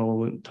the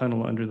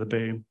tunnel under the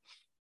bay.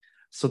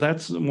 So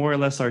that's more or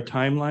less our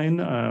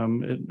timeline.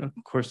 Of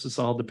course, this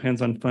all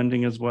depends on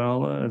funding as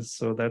well.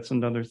 So that's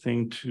another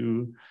thing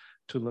to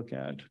look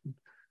at.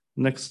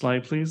 Next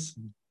slide, please.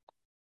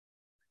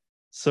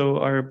 So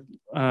our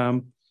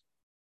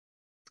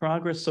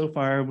progress so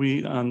far,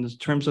 in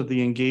terms of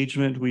the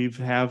engagement, we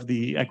have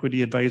the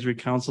Equity Advisory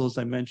Council, as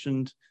I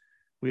mentioned.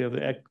 We have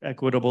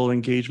equitable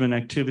engagement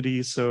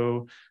activities.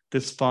 So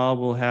this fall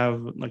we'll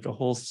have like a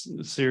whole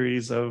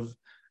series of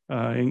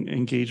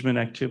engagement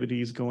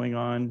activities going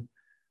on.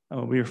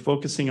 We are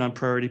focusing on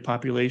priority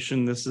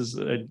population. This is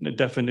a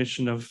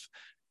definition of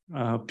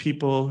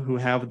people who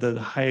have the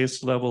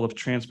highest level of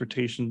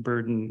transportation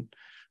burden.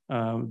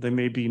 There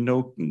may be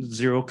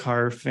zero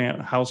car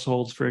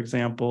households, for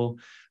example.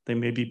 They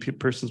may be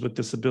persons with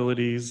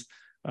disabilities.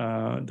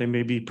 They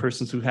may be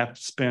persons who have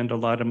to spend a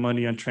lot of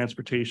money on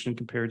transportation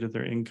compared to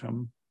their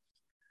income.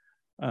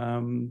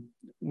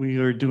 We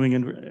are doing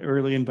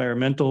early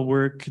environmental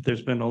work.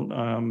 There's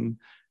been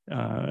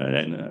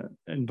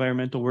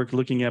environmental work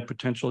looking at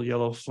potential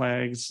yellow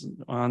flags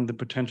on the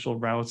potential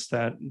routes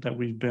that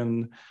we've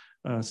been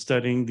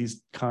studying,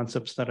 these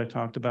concepts that I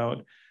talked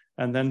about.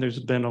 And then there's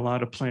been a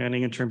lot of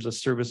planning in terms of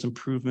service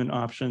improvement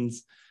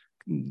options,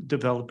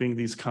 developing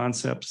these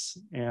concepts,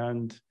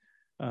 and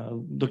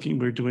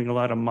we're doing a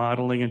lot of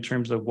modeling in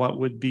terms of what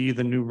would be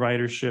the new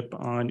ridership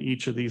on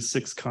each of these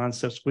 6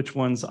 concepts, which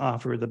ones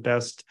offer the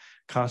best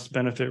cost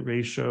benefit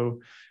ratio,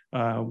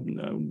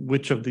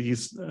 which of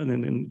these,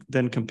 and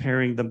then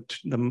comparing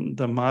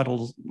the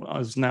models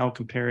is now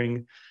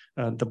comparing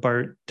the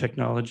BART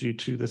technology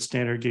to the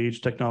standard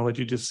gauge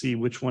technology to see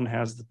which one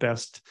has the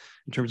best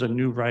in terms of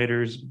new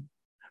riders,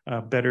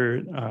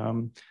 better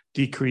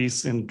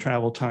decrease in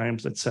travel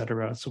times, et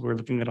cetera. So we're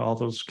looking at all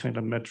those kind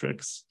of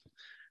metrics.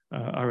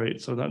 All right,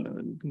 so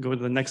then go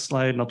to the next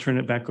slide and I'll turn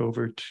it back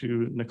over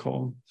to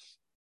Nicole.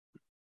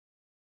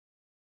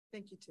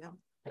 Thank you, Tim.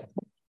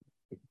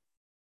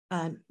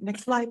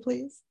 Next slide,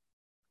 please.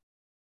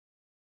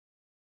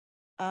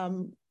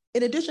 In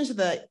addition to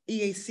the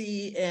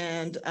EAC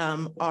and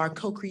our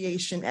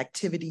co-creation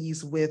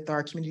activities with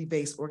our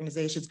community-based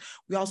organizations,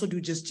 we also do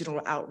just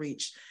general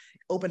outreach,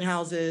 open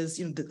houses,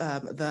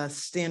 the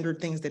standard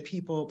things that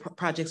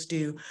projects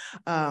do.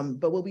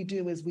 But what we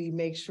do is we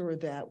make sure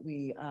that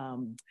we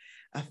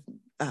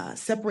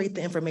separate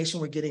the information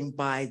we're getting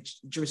by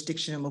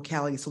jurisdiction and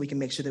locality so we can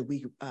make sure that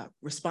we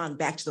respond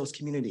back to those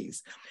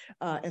communities.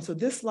 And so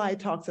this slide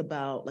talks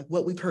about like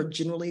what we've heard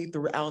generally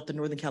throughout the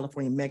Northern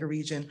California mega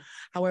region.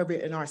 However,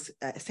 in our San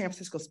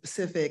Francisco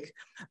specific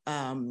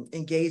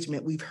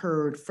engagement, we've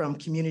heard from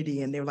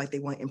community and they're like, they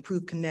want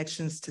improved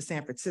connections to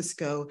San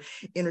Francisco,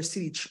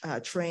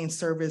 intercity train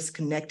service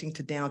connecting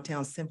to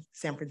downtown San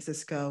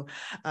Francisco.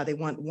 They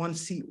want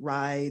one-seat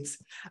rides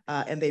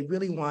and they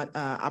really want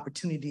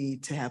opportunity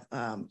to have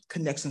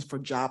connections for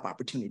job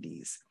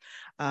opportunities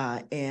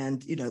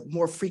and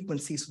more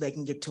frequency so they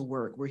can get to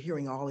work. We're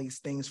hearing all these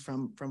things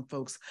from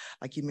folks,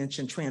 like you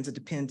mentioned, transit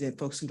dependent,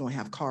 folks who don't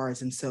have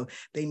cars, and so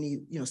they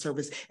need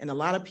service. And a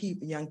lot of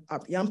people,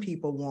 young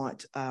people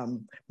want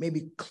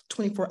maybe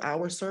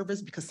 24-hour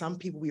service, because some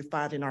people we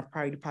find in our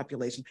priority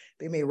population,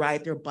 they may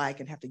ride their bike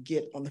and have to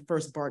get on the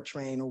first BART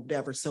train or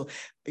whatever. So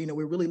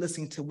we're really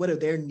listening to what are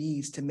their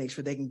needs to make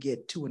sure they can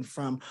get to and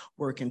from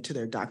work and to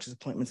their doctor's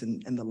appointments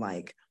and the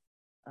like.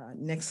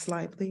 Next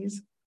slide,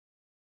 please.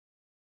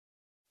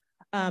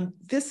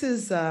 This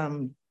is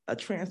a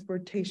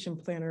transportation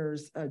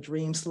planner's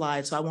dream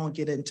slide, so I won't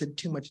get into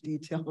too much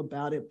detail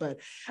about it. But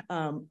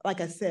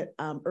like I said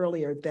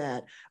earlier,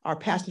 that our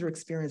passenger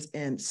experience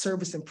and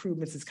service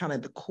improvements is kind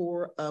of the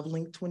core of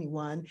Link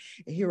 21.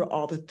 And here are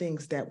all the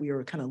things that we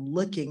are kind of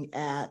looking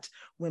at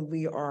when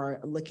we are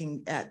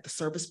looking at the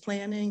service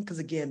planning. Because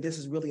again, this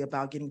is really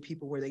about getting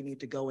people where they need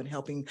to go and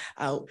helping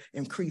out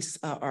increase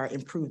or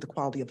improve the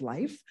quality of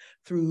life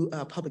through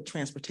public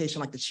transportation.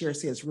 Like the chair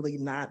said, it's really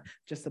not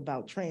just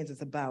about trains,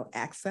 it's about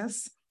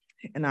access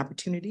and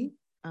opportunity.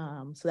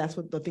 So that's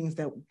what the things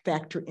that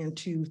factor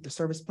into the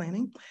service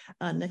planning.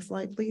 Next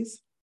slide,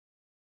 please.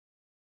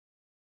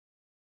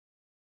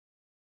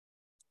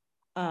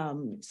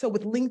 So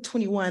with Link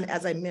 21,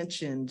 as I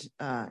mentioned,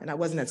 and I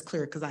wasn't as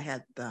clear because I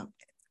had the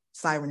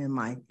siren in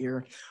my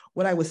ear.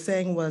 What I was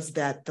saying was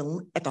that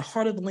at the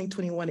heart of the Link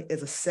 21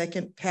 is a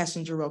second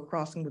passenger rail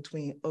crossing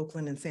between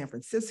Oakland and San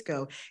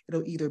Francisco.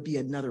 It'll either be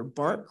another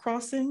BART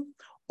crossing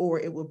or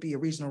it will be a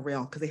regional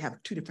rail because they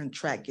have two different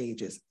track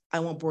gauges. I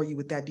won't bore you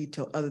with that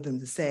detail other than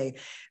to say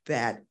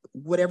that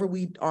whatever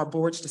our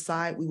boards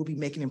decide, we will be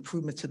making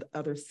improvements to the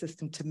other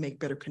system to make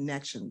better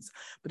connections.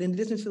 But in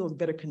addition to those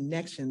better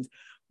connections,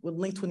 with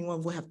Link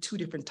 21, we'll have two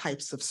different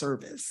types of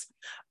service.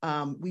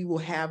 We will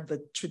have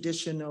the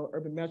traditional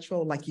urban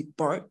metro like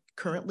BART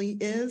currently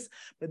is,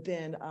 but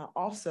then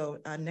also,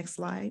 next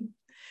slide,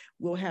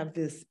 we'll have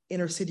this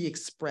intercity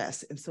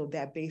express. And so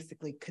that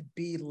basically could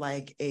be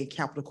like a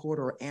Capital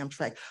Corridor or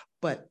Amtrak,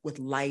 but with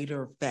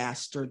lighter,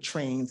 faster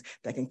trains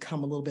that can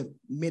come a little bit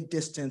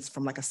mid-distance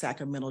from like a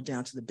Sacramento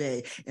down to the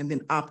Bay and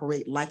then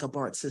operate like a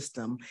BART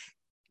system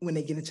when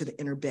they get into the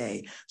inner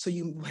bay. So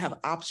you have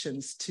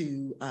options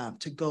to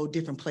go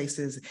different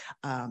places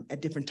at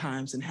different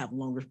times and have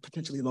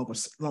potentially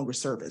longer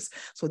service.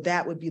 So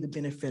that would be the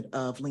benefit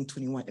of Link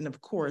 21. And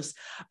of course,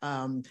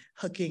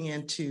 hooking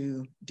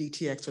into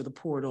DTX or the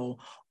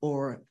portal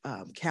or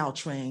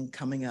Caltrain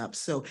coming up.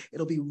 So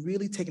it'll be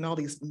really taking all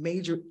these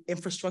major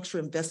infrastructure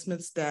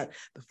investments that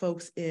the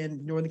folks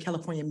in Northern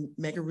California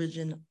mega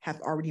region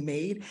have already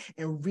made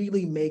and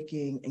really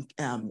making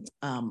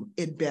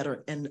it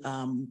better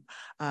and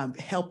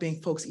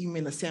helping folks even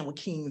in the San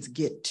Joaquins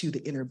get to the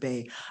inner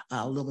bay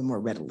a little bit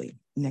more readily.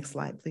 Next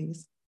slide,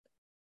 please.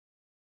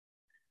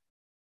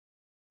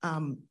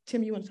 Tim,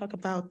 you want to talk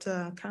about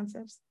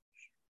concepts?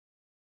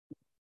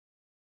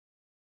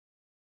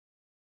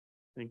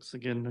 Thanks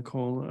again,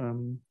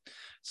 Nicole.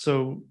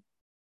 So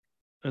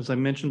as I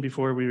mentioned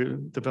before, we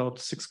developed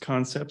 6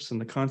 concepts,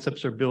 and the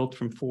concepts are built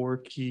from 4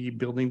 key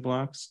building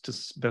blocks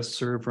to best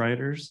serve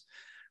riders.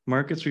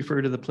 Markets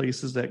refer to the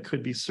places that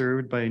could be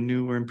served by a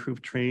new or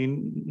improved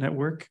train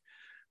network.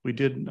 We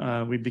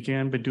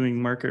began by doing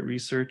market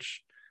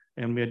research,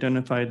 and we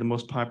identified the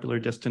most popular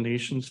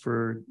destinations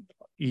for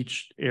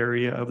each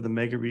area of the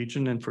mega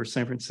region. And for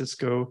San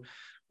Francisco,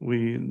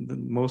 the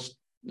most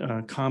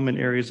common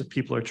areas that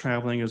people are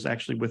traveling is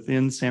actually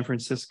within San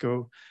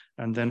Francisco,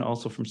 and then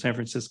also from San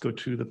Francisco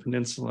to the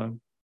peninsula.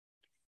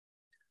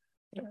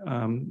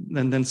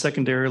 And then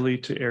secondarily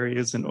to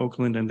areas in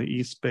Oakland and the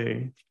East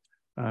Bay.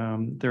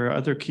 There are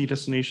other key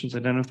destinations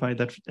identified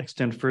that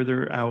extend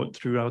further out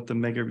throughout the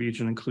mega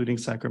region, including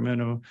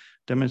Sacramento,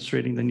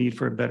 demonstrating the need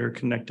for a better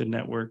connected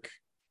network.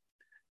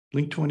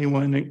 Link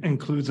 21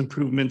 includes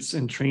improvements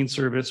in train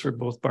service for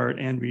both BART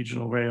and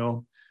regional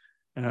rail,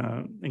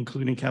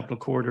 including Capital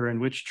Corridor,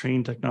 and which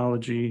train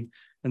technology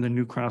and the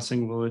new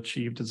crossing will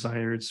achieve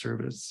desired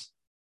service.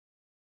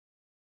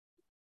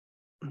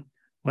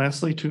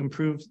 Lastly, to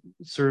improve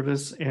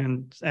service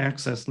and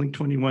access, Link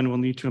 21 will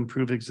need to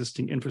improve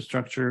existing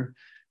infrastructure,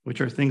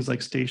 which are things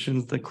like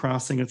stations, the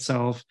crossing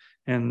itself,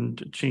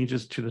 and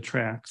changes to the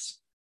tracks,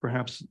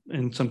 perhaps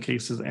in some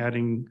cases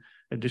adding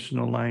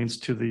additional lines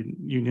to the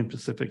Union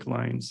Pacific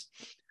lines.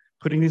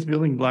 Putting these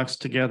building blocks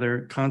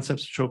together,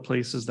 concepts show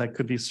places that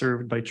could be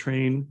served by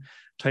train,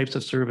 types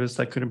of service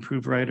that could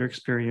improve rider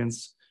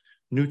experience,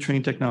 new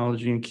train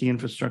technology, and key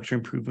infrastructure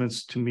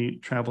improvements to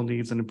meet travel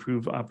needs and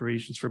improve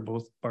operations for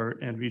both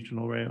BART and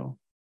regional rail.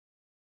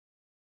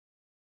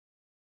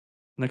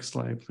 Next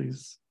slide,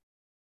 please.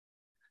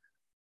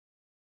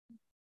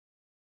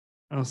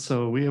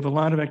 So we have a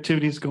lot of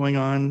activities going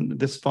on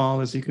this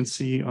fall, as you can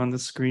see on the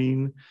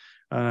screen.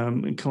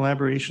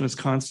 Collaboration is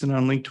constant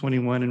on Link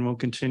 21 and will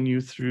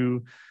continue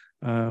through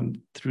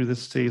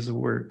this phase of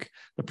work.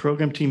 The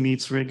program team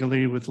meets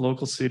regularly with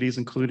local cities,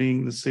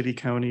 including the city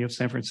county of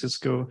San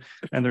Francisco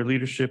and their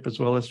leadership, as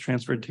well as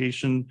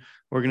transportation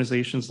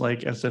organizations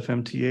like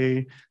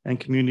SFMTA and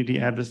community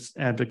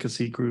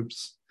advocacy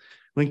groups.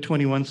 Link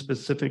 21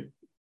 specific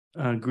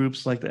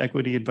groups like the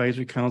Equity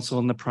Advisory Council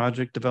and the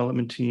project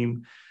development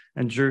team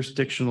and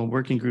jurisdictional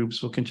working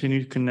groups will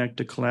continue to connect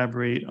to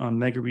collaborate on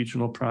mega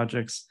regional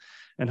projects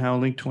and how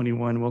Link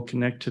 21 will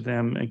connect to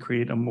them and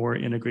create a more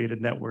integrated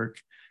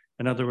network.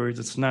 In other words,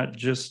 it's not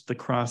just the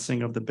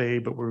crossing of the bay,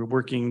 but we're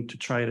working to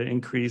try to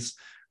increase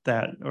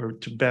that or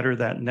to better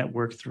that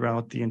network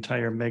throughout the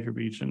entire mega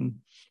region.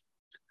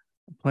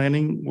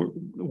 Planning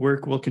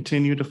work will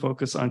continue to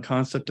focus on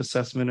concept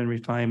assessment and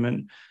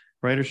refinement,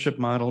 ridership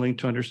modeling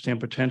to understand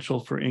potential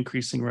for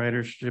increasing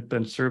ridership,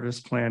 and service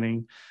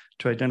planning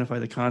to identify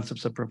the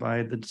concepts that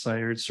provide the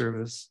desired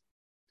service.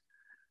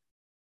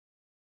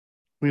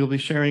 We will be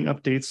sharing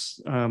updates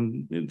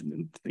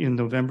in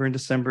November and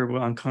December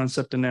on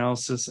concept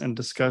analysis and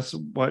discuss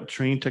what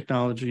train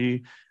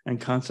technology and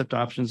concept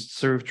options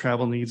serve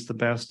travel needs the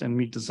best and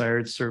meet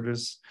desired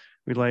service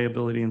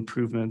reliability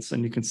improvements.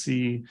 And you can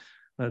see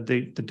the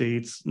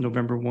dates.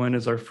 November 1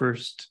 is our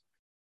first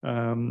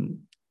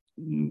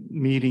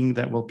meeting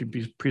that will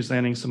be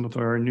presenting some of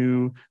our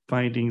new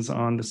findings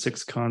on the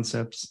 6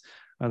 concepts.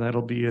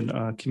 That'll be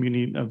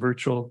a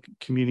virtual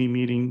community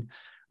meeting,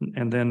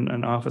 and then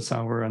an office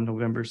hour on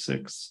November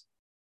 6th.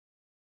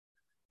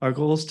 Our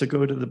goal is to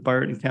go to the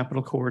BART and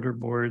Capital Corridor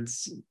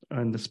boards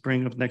in the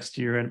spring of next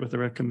year and with a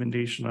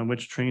recommendation on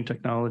which train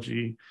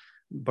technology,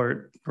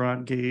 BART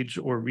broad gauge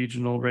or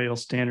regional rail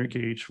standard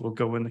gauge will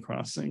go in the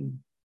crossing.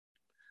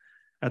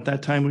 At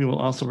that time, we will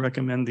also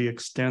recommend the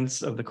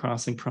extents of the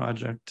crossing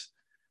project,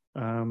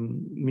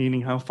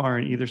 meaning how far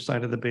on either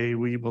side of the bay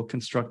we will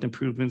construct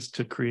improvements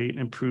to create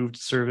improved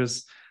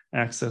service,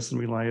 access, and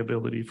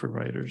reliability for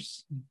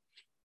riders.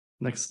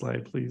 Next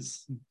slide,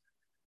 please.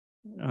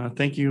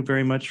 Thank you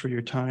very much for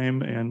your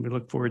time, and we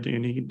look forward to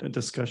any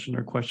discussion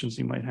or questions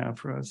you might have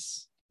for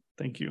us.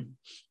 Thank you.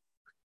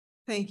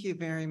 Thank you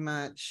very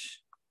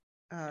much.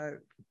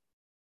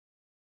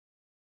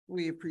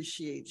 We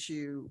appreciate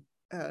you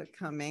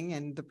coming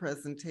and the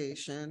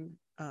presentation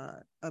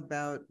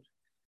about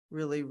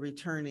really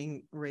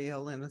returning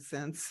rail, in a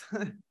sense,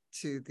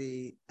 to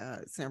the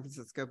San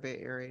Francisco Bay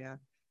Area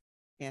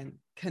and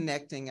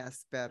connecting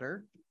us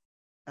better.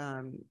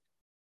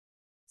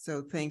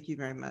 So thank you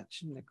very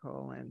much,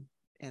 Nicole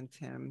and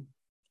Tim.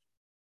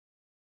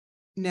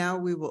 Now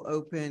we will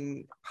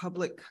open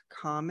public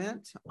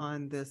comment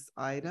on this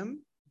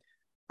item.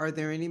 Are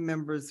there any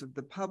members of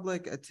the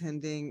public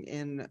attending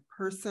in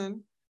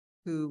person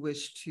who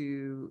wish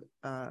to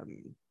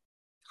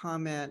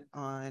comment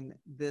on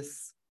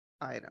this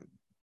item?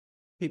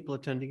 People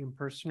attending in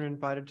person are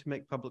invited to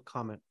make public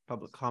comment.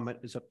 Public comment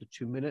is up to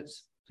 2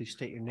 minutes. Please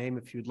state your name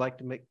if you'd like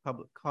to make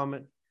public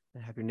comment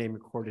and have your name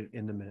recorded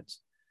in the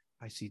minutes.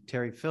 I see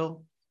Terry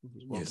Phil.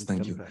 Yes,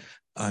 thank you.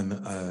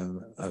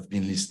 I've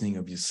been listening,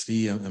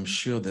 obviously. I'm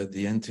sure that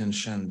the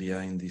intention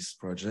behind this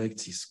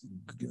project is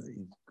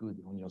good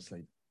on your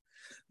side.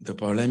 The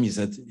problem is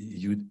that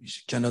you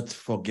cannot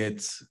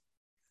forget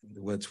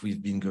what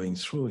we've been going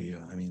through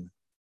here. I mean,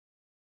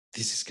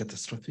 this is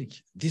catastrophic.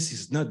 This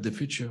is not the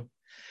future,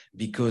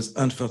 because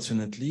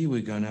unfortunately,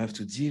 we're going to have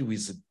to deal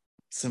with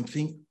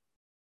something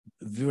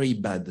very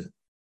bad.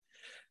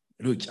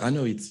 Look, I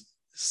know it.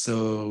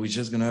 So we're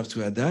just going to have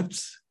to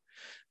adapt.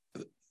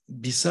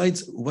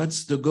 Besides,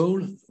 what's the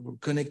goal?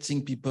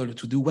 Connecting people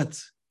to do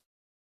what?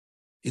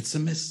 It's a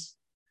mess.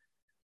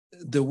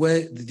 The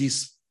way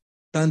this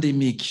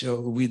pandemic,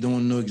 we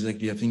don't know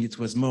exactly. I think it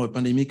was more a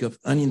pandemic of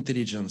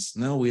unintelligence.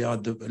 Now we are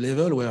at the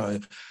level where,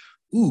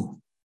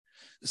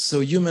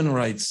 so human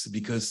rights,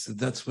 because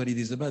that's what it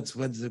is about.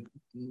 What's the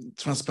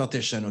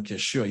transportation? Okay,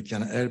 sure, it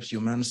can help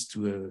humans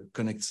to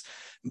connect.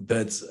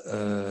 But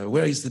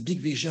where is the big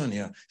vision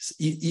here?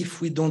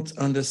 If we don't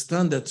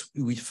understand that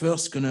we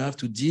first going to have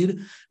to deal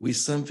with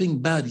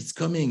something bad, it's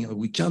coming.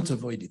 We can't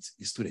avoid it.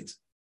 It's too late.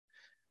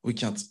 We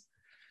can't.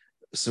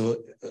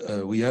 So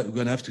we are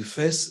going to have to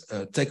face,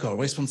 take our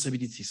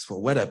responsibilities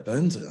for what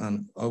happened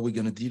and how we're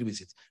going to deal with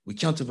it. We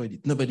can't avoid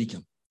it. Nobody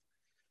can.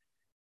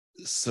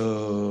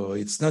 So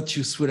it's not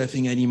useful, I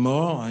think,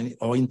 anymore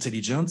or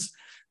intelligent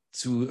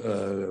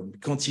to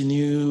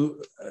continue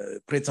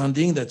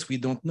pretending that we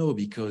don't know,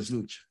 because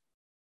look,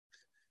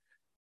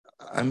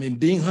 I mean,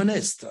 being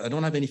honest, I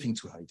don't have anything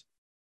to hide.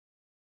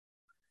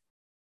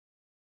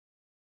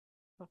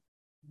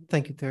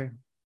 Thank you, Terry.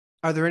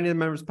 Are there any of the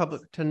members of the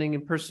public attending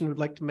in person who'd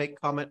like to make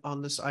comment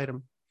on this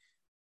item?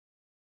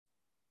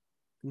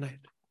 Good night.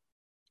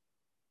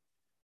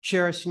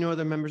 Chair, I see no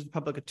other members of the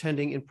public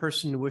attending in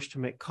person who wish to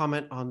make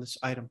comment on this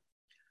item.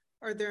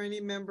 Are there any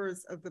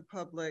members of the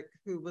public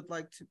who would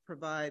like to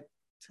provide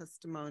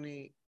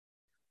testimony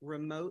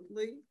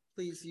remotely?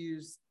 Please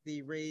use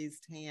the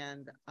raised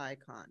hand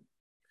icon.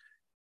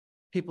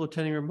 People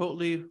attending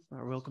remotely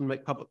are welcome to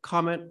make public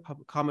comment.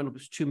 Public comment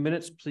was 2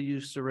 minutes. Please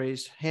use the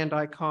raised hand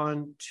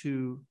icon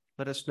to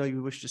let us know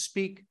you wish to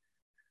speak.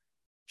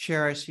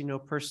 Chair, I see no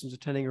persons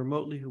attending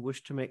remotely who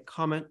wish to make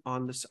comment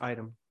on this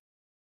item.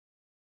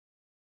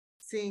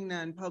 Seeing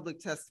none, public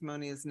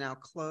testimony is now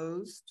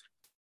closed.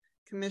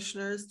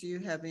 Commissioners, do you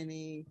have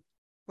any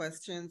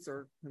questions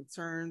or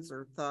concerns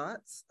or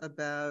thoughts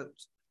about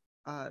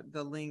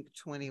the Link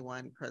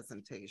 21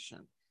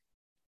 presentation?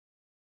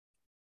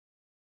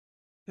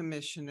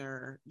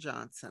 Commissioner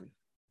Johnson.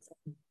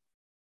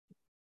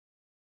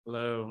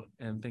 Hello,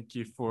 and thank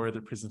you for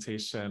the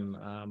presentation.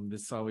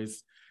 This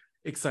always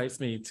excites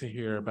me to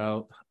hear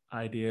about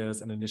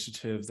ideas and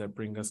initiatives that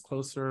bring us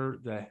closer,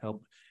 that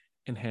help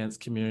enhance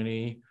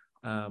community.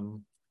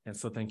 And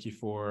so thank you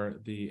for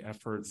the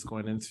efforts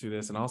going into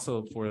this, and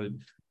also for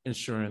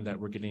ensuring that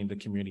we're getting the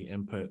community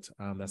input.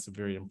 That's a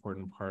very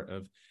important part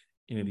of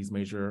any of these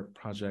major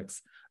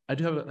projects. I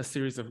do have a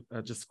series of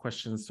just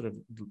questions sort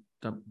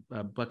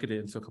of bucketed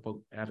into a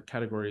couple of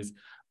categories.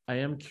 I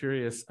am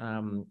curious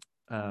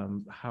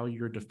how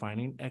you're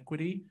defining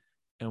equity,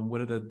 and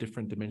what are the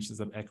different dimensions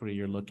of equity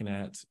you're looking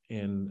at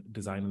in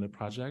designing the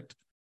project.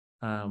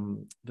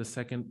 The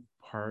second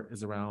part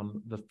is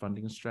around the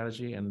funding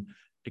strategy, and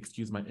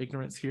excuse my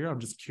ignorance here, I'm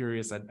just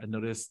curious. I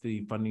noticed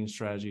the funding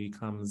strategy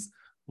comes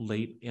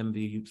late in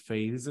the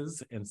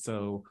phases, and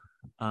so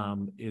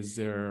is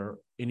there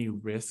any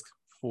risk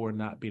for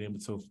not being able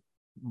to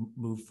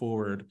move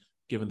forward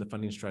given the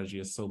funding strategy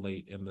is so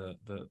late in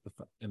the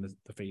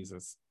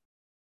phases?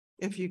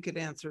 If you could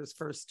answer his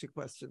first two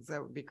questions,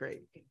 that would be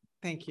great.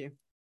 Thank you.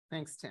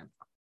 Thanks, Tim.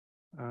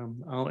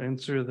 I'll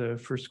answer the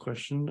first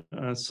question.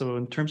 So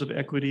in terms of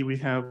equity, we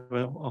have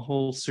a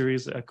whole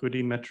series of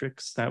equity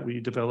metrics that we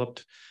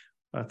developed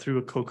through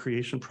a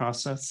co-creation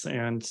process.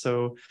 And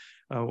so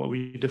what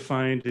we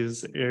defined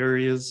is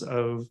areas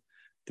of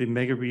the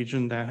mega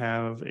region that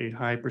have a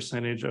high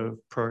percentage of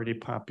priority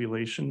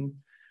population.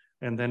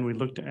 And then we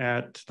looked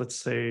at, let's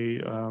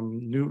say,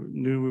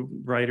 new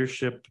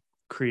ridership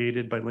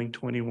created by Link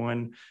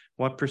 21.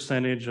 What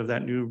percentage of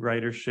that new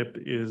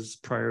ridership is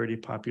priority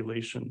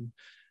population?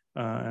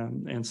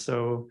 And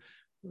so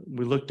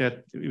we looked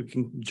at, we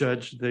can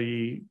judge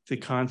the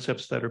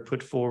concepts that are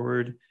put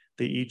forward.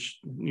 They each,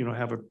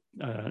 have a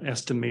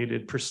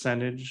estimated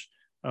percentage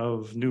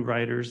of new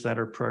riders that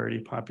are priority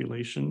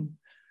population.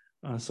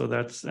 So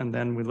that's, and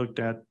then we looked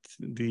at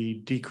the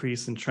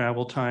decrease in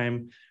travel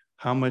time.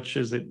 How much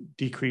is it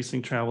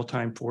decreasing travel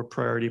time for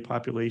priority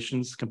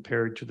populations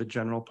compared to the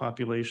general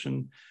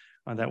population?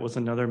 That was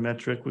another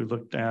metric we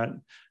looked at.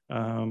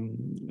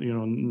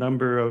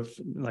 Number of,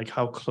 like,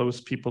 how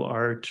close people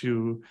are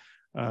to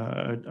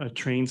a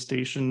train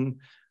station,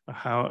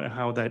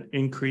 how that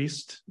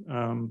increased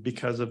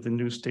because of the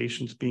new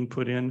stations being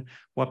put in.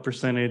 What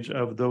percentage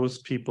of those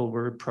people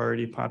were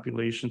priority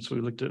population? So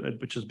we looked at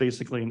it, which is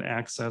basically an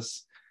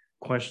access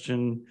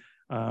question.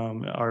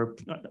 Are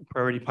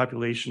priority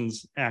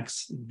populations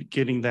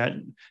getting that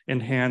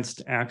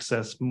enhanced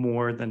access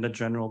more than the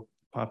general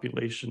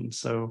population?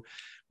 So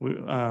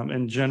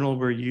in general,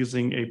 we're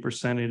using a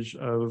percentage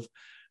of,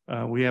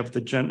 we have of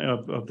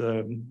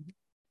the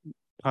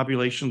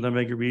population of the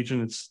mega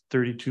region, it's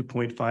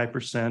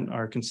 32.5%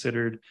 are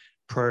considered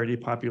priority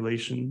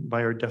population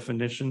by our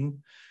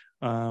definition.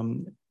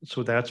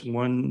 So that's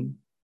one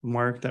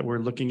mark that we're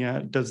looking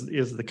at.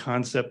 Is the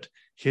concept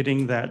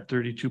hitting that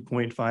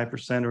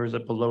 32.5%, or is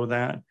it below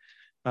that?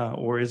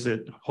 Or is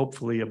it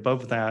hopefully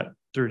above that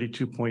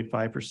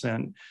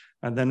 32.5%?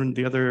 And then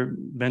the other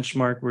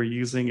benchmark we're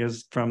using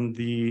is from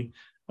the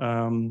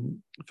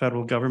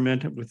federal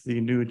government with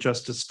the new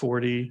Justice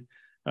 40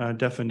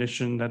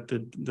 definition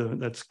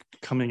that's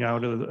coming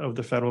out of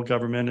the federal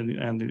government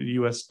and the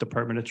U.S.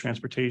 Department of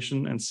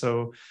Transportation. And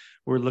so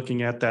we're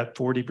looking at that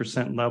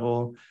 40%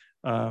 level.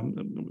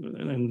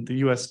 And the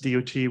U.S.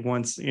 DOT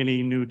wants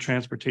any new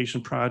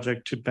transportation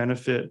project to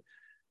benefit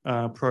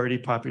priority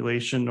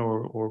population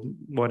or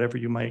whatever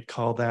you might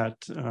call that.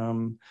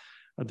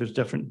 There's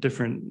different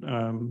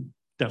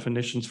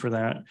definitions for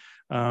that.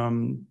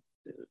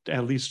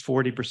 At least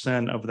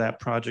 40% of that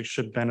project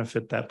should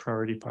benefit that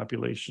priority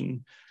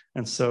population.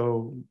 And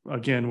so,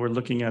 again, we're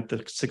looking at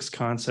the 6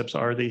 concepts.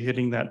 Are they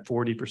hitting that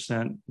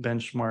 40%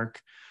 benchmark?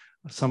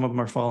 Some of them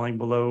are falling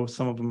below,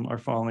 some of them are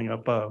falling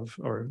above,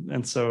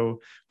 and so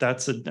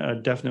that's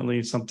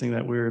definitely something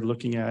that we're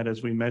looking at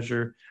as we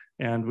measure.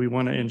 And we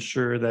want to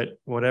ensure that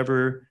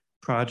whatever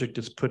project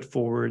is put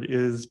forward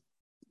is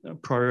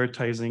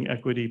prioritizing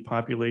equity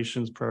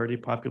populations, priority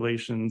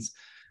populations,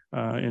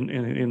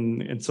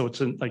 and so it's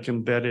like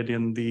embedded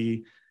in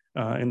the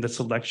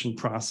selection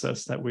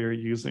process that we are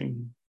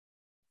using.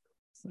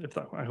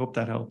 I hope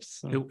that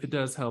helps. It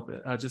does help.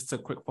 Just a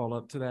quick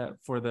follow-up to that.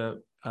 For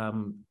the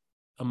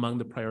among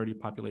the priority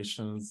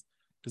populations,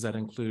 does that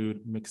include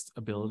mixed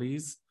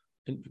abilities?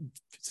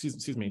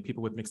 Excuse me,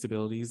 people with mixed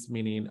abilities,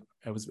 meaning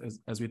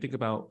as we think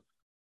about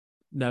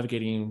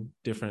navigating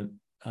different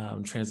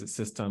transit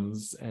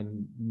systems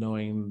and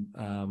knowing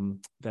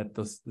that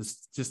the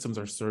systems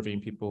are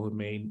serving people who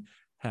may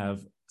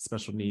have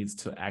special needs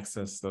to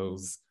access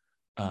those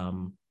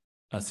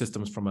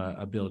systems from an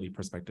ability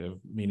perspective,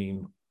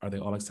 meaning are they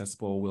all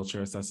accessible,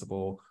 wheelchair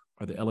accessible?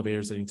 Are the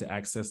elevators that need to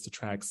access the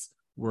tracks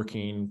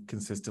working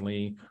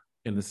consistently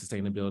in the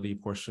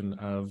sustainability portion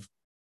of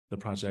the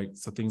project?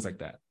 So things like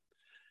that.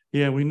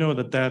 Yeah, we know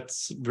that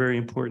that's very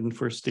important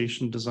for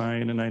station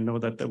design, and I know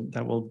that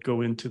that will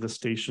go into the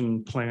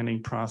station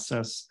planning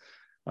process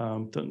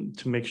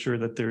to make sure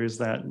that there is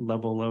that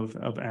level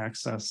of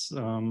access.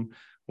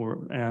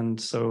 And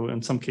so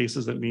in some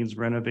cases it means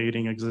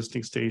renovating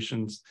existing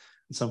stations.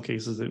 In some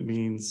cases it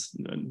means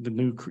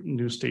the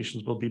new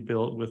stations will be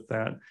built with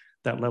that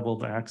level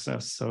of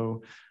access.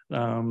 So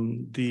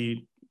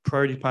the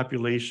priority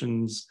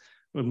populations,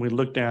 when we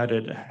looked at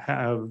it,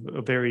 have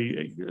a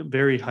very,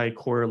 very high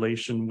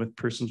correlation with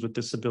persons with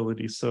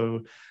disabilities.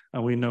 So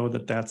we know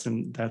that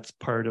that's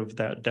part of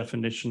that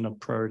definition of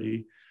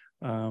priority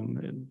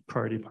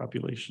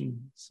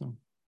population. So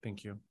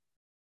thank you.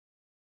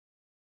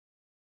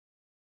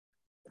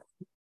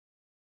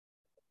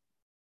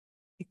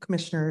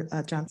 Commissioner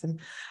Johnson,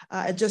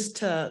 just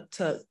to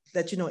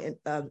let you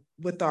know,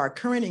 with our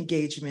current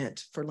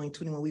engagement for Link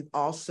 21, we've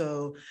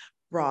also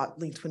brought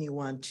Link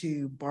 21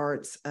 to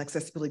BART's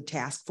Accessibility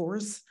Task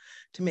Force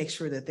to make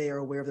sure that they are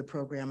aware of the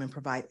program and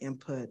provide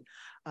input.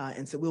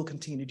 And so we'll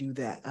continue to do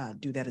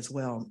that as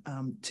well.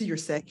 To your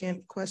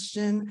second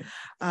question,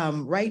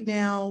 right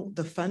now,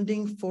 the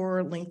funding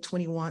for Link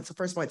 21, so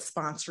first of all, it's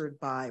sponsored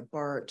by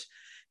BART,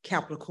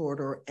 Capital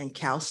Corridor, and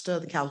CalSTA,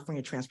 the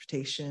California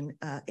Transportation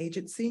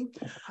Agency,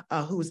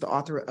 who is the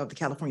author of the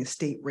California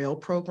State Rail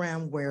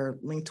Program, where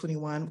Link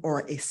 21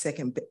 or a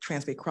second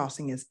Transbay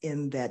crossing is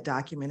in that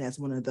document as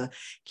one of the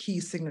key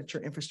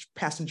signature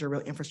passenger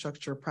rail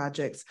infrastructure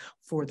projects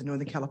for the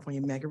Northern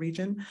California mega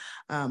region.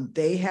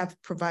 They have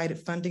provided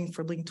funding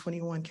for Link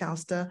 21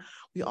 CalSTA.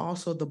 We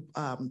also, the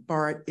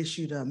BART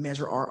issued a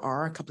Measure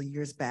RR a couple of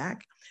years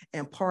back,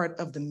 and part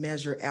of the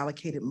measure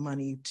allocated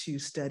money to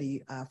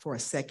study for a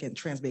second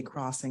Transbay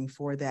crossing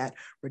for that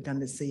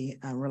redundancy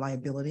and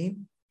reliability.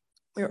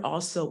 We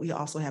also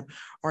have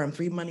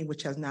RM3 money,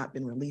 which has not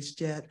been released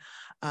yet,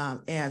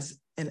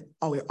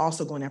 we're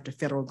also going after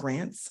federal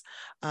grants.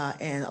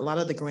 And a lot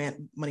of the grant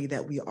money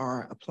that we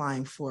are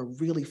applying for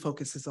really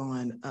focuses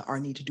on our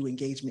need to do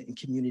engagement in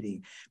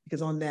community.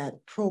 Because on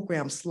that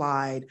program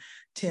slide,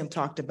 Tim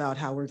talked about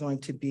how we're going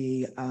to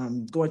be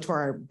going to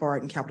our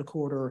BART and Capital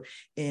Corridor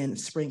in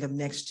spring of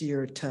next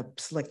year to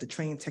select the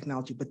train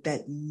technology. But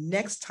that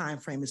next time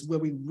frame is where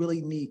we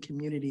really need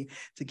community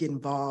to get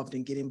involved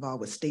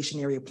with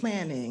station area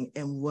planning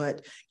and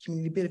what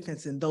community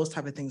benefits and those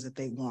type of things that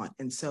they want.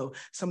 And so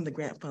some of the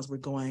grant funds we're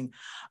going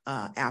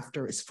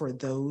after is for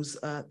those,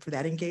 for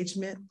that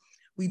engagement.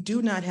 We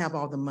do not have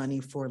all the money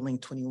for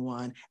Link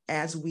 21.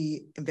 As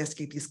we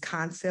investigate these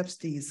concepts,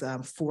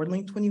 for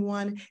Link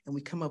 21, and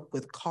we come up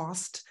with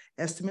cost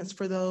estimates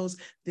for those,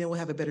 then we'll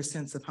have a better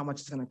sense of how much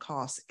it's going to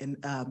cost. And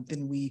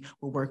then we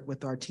will work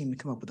with our team to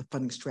come up with a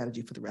funding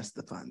strategy for the rest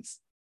of the funds.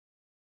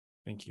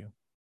 Thank you.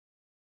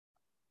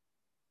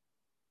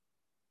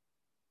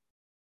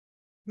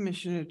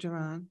 Commissioner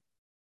Duran.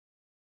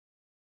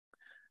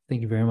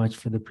 Thank you very much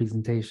for the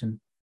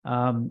presentation.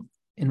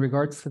 In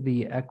regards to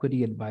the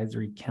Equity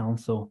Advisory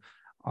Council,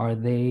 are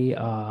they,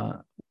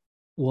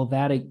 will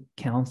that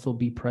council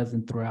be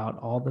present throughout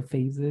all the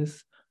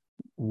phases,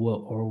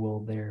 or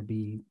will there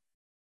be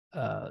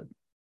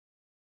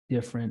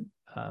different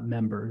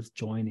members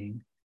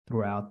joining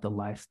throughout the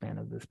lifespan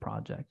of this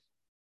project?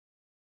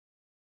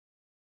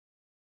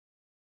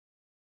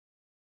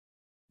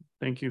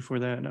 Thank you for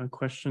that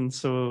question.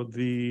 So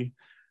the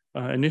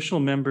initial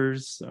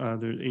members,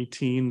 there's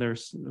 18.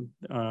 There's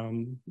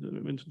in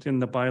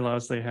the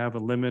bylaws, they have a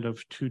limit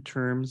of 2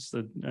 terms,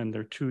 and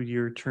they're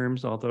 2-year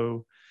terms,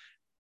 although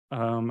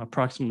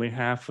approximately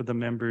half of the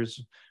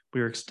members,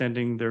 we are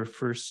extending their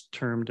first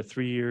term to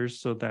 3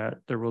 years so that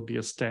there will be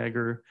a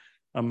stagger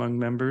among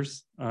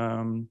members.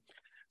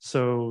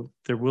 So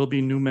there will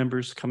be new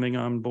members coming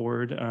on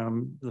board.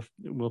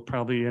 We'll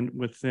probably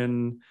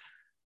within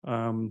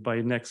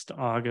by next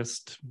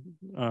August,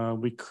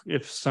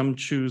 if some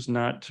choose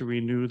not to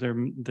renew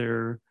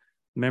their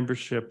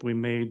membership, we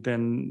may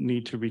then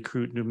need to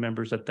recruit new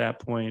members at that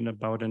point,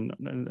 about in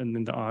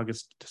the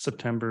August to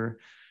September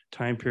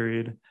time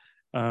period.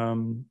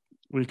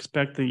 We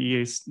expect the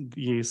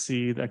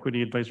EAC, the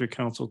Equity Advisory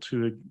Council,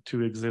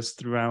 to exist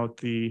throughout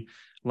the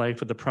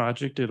life of the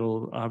project.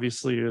 It'll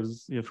obviously,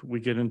 as if we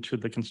get into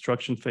the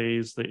construction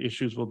phase, the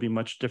issues will be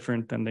much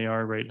different than they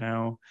are right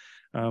now.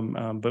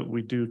 But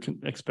we do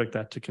expect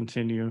that to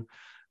continue.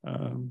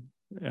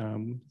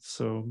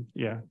 So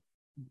yeah.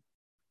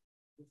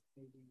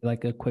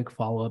 Like a quick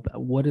follow-up,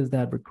 what is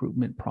that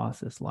recruitment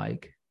process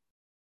like?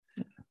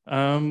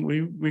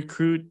 We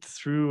recruit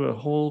through a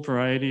whole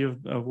variety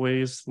of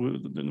ways,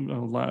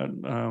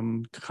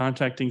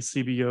 contacting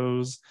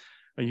CBOs,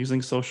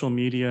 using social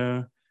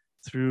media,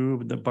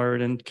 through the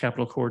BART and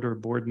Capital Corridor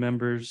board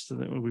members, so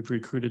that we've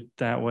recruited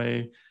that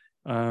way.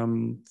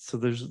 So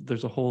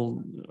there's a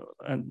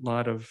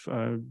lot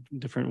of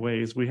different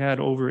ways. We had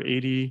over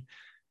 80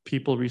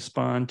 people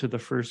respond to the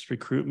first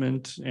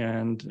recruitment,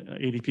 and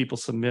 80 people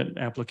submit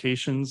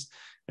applications.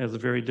 It's a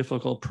very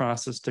difficult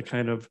process to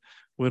kind of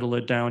whittle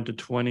it down to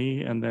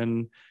 20, and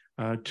then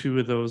 2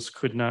 of those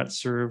could not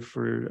serve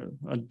for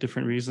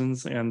different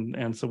reasons,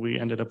 and so we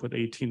ended up with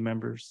 18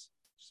 members.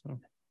 So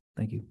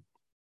thank you.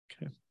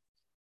 Okay.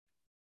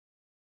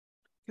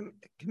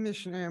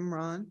 Commissioner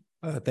Imran.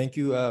 Thank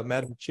you,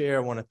 Madam Chair. I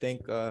want to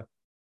thank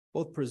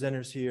both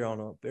presenters here on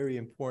a very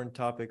important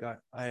topic. I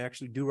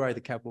actually do ride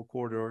the Capital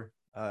Corridor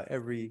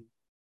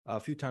a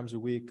few times a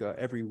week,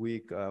 every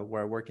week,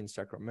 where I work in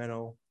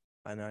Sacramento,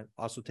 and I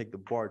also take the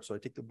BART. So I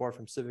take the BART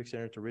from Civic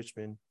Center to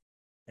Richmond,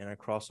 and I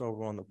cross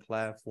over on the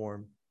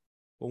platform.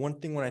 But one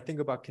thing when I think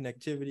about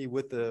connectivity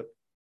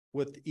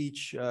with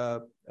each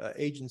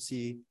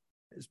agency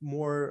is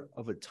more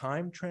of a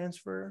time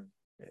transfer,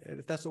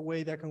 if that's a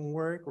way that can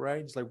work, right?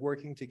 It's like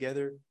working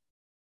together.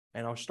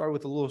 And I'll start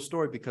with a little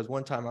story, because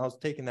one time I was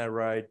taking that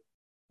ride,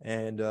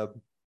 and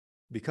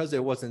because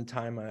it wasn't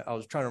time, I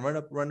was trying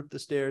to run up the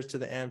stairs to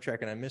the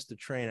Amtrak, and I missed the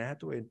train. I had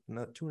to wait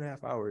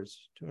 2.5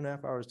 hours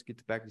to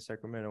get back to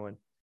Sacramento. And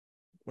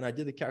when I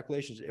did the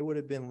calculations, it would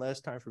have been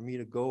less time for me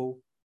to go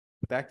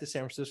back to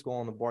San Francisco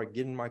on the BART,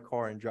 get in my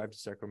car, and drive to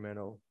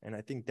Sacramento. And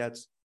I think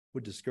that's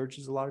what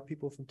discourages a lot of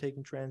people from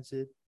taking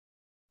transit.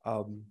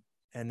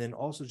 And then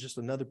also just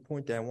another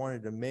point that I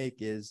wanted to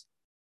make is,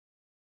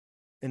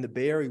 in the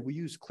Bay Area, we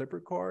use Clipper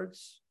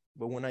cards.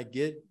 but when I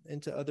get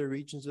into other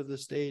regions of the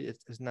state,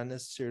 it's not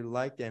necessarily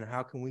like that. And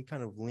how can we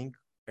kind of link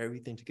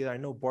everything together? I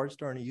know BART's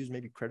starting to use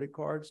maybe credit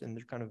cards, and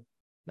they're kind of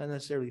not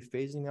necessarily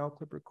phasing out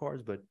Clipper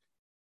cards, but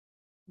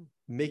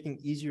making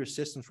easier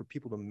systems for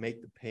people to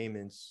make the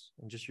payments.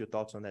 And just your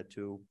thoughts on that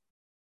too.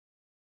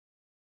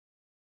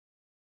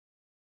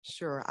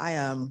 Sure.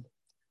 I'm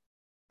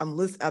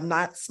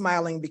not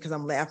smiling because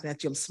I'm laughing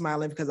at you. I'm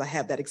smiling because I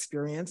have that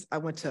experience. I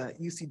went to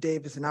UC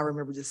Davis and I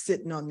remember just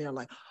sitting on there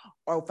like,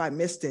 oh, if I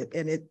missed it,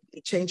 and it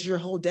changes your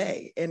whole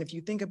day. And if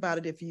you think about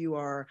it, if you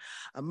are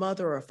a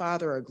mother or a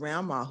father or a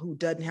grandma who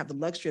doesn't have the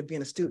luxury of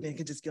being a student and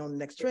can just get on the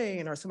next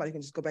train, or somebody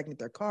can just go back and get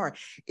their car,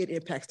 it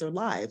impacts their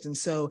lives. And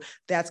so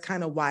that's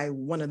kind of why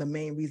one of the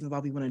main reasons why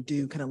we want to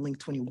do kind of Link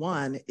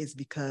 21 is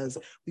because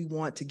we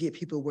want to get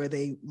people where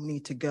they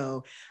need to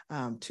go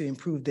to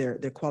improve their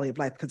quality of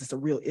life, because it's a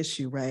real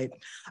issue, right?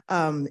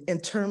 In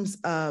terms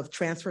of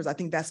transfers, I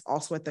think that's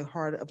also at the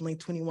heart of Link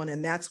 21.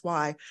 And that's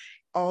why,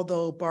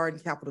 although BART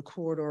and Capital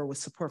Corridor with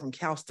support from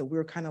CalSTA,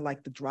 we're kind of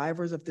like the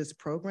drivers of this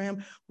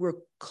program. We're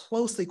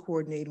closely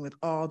coordinating with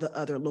all the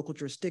other local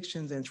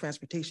jurisdictions and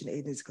transportation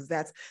agencies, because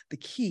that's the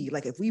key.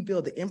 Like, if we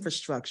build the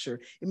infrastructure,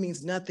 it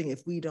means nothing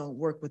if we don't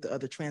work with the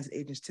other transit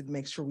agencies to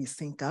make sure we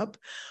sync up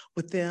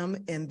with them.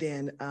 And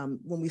then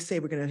when we say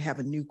we're going to have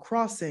a new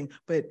crossing,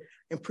 but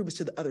improvements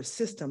to the other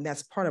system,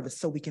 that's part of it,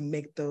 so we can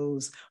make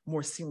those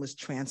more seamless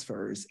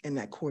transfers in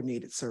that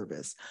coordinated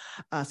service.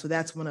 So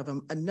that's one of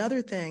them.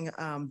 Another thing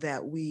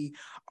that we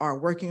are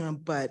working on,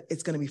 but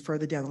it's going to be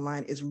further down the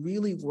line, is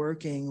really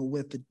working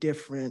with the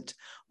different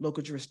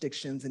local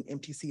jurisdictions and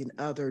MTC and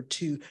other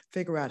to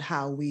figure out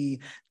how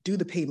we do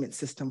the payment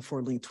system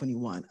for Link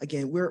 21.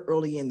 Again, we're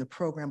early in the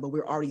program, but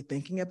we're already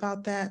thinking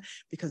about that,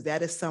 because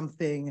that is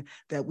something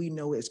that we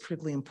know is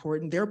critically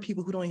important. There are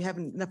people who don't even have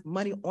enough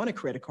money on a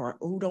credit card,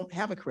 or who don't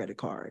have a credit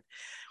card.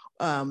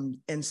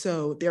 And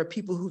so there are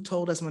people who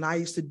told us, when I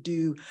used to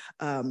do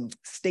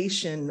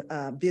station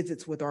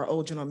visits with our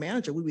old general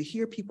manager, we would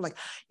hear people like,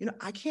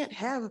 I can't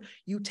have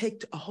you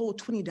take a whole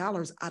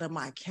 $20 out of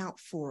my account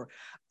for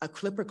a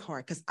Clipper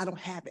card because I don't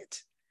have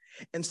it.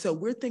 And so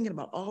we're thinking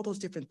about all those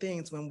different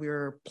things when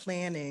we're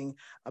planning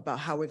about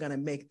how we're going to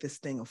make this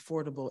thing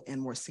affordable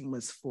and more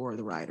seamless for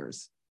the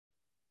riders.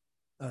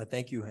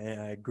 Thank you.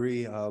 And I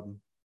agree.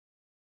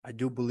 I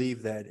do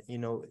believe that,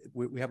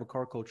 we have a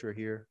car culture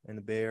here in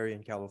the Bay Area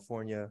in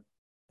California.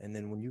 And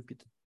then when you get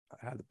to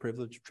have the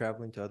privilege of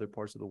traveling to other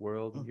parts of the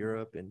world,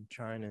 Europe and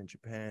China and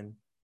Japan,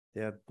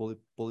 they have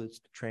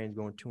bullets trains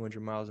going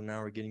 200 miles an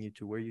hour, getting you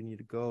to where you need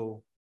to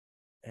go.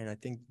 And I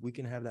think we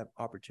can have that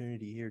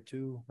opportunity here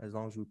too, as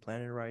long as we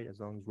plan it right, as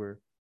long as we're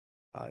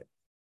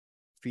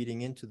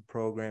feeding into the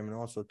program, and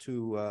also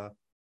too,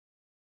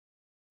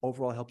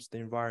 overall helps the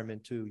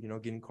environment too,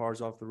 getting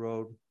cars off the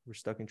road. We're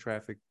stuck in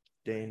traffic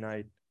day and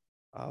night.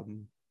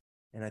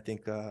 And I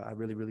think I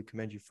really, really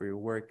commend you for your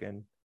work,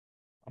 and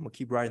I'm gonna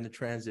keep riding the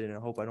transit, and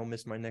I hope I don't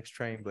miss my next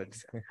train, but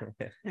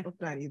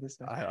not either,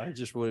 so. I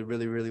just would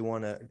really, really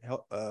want to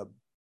help,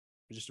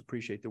 just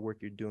appreciate the work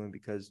you're doing,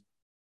 because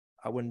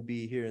I wouldn't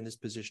be here in this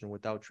position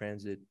without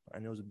transit. I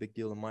know it's a big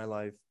deal in my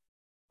life,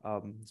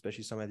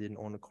 especially somebody that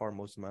didn't own a car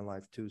most of my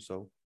life too.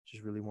 So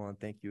just really want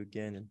to thank you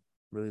again, and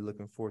really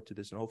looking forward to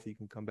this. And hopefully you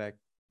can come back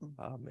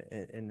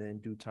and in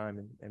due time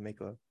and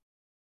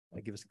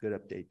give us a good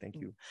update. Thank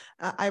you.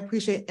 I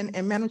appreciate it.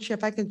 And Madam Chair,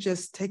 if I could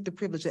just take the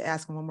privilege of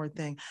asking one more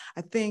thing.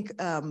 I think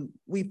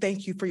we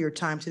thank you for your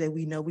time today.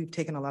 We know we've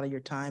taken a lot of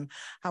your time.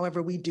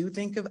 However,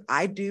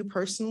 I do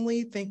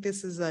personally think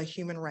this is a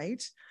human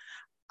right.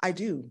 I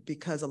do,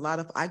 because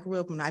I grew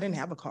up when I didn't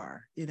have a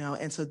car,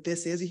 and so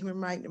this is a human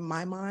right in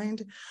my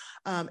mind.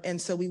 And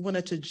so we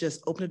wanted to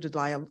just open up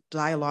the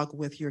dialogue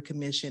with your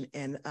commission,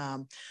 and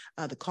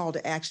the call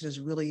to action is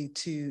really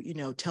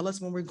to, tell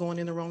us when we're going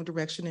in the wrong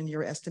direction in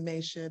your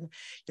estimation,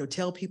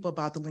 tell people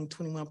about the Link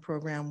 21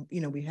 program.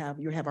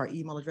 You have our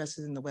email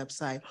addresses in the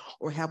website,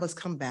 or have us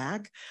come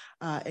back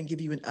and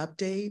give you an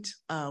update.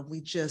 We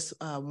just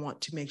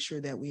want to make sure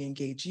that we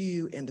engage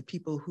you and the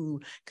people who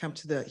come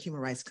to the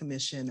Human Rights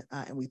Commission,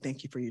 and we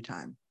thank you for your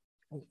time.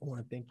 I want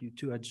to thank you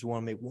too. I just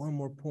want to make one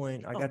more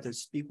point. I got to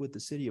speak with the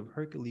city of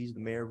Hercules, the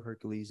mayor of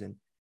Hercules, and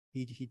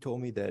he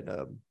told me that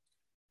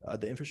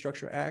the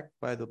Infrastructure Act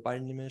by the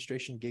Biden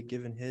administration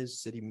given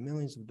his city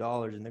millions of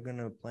dollars, and they're going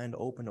to plan to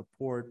open a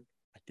port,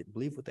 I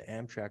believe, with the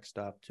Amtrak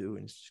stop too,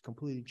 and it's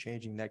completely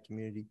changing that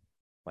community.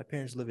 My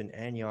parents live in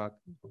Antioch.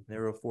 They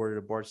were afforded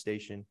a BART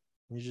station,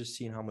 and you're just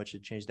seeing how much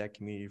it changed that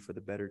community for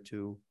the better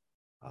too.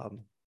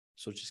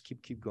 So just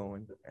keep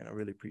going, and I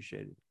really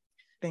appreciate it.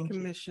 Thank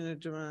you. Commissioner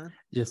Duran.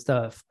 Just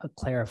a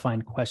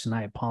clarifying question.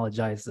 I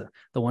apologize.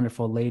 The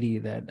wonderful lady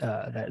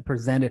that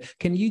presented.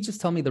 Can you just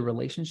tell me the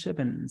relationship,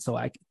 and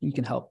so you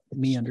can help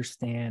me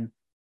understand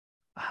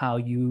how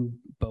you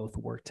both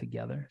work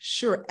together?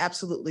 Sure,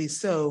 absolutely.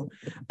 So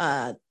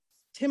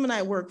Tim and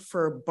I work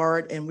for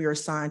BART, and we are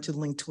assigned to the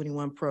Link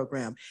 21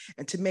 program.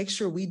 And to make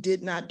sure we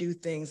did not do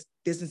things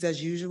business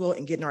as usual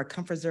and get in our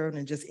comfort zone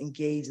and just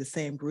engage the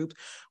same group,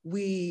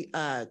 we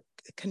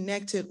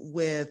connected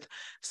with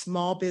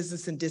small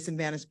business and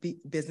disadvantaged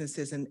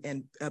businesses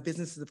and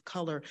businesses of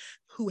color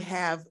who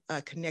have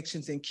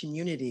connections in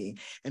community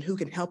and who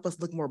can help us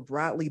look more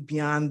broadly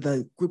beyond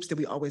the groups that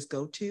we always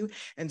go to.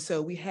 And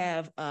so we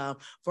have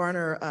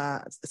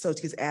Varner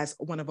Associates as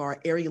one of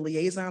our area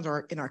liaisons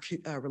or in our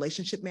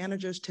relationship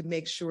managers to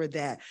make sure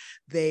that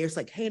there's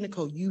like, hey,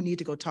 Nicole, you need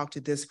to go talk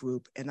to this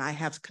group and I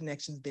have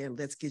connections there.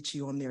 Let's get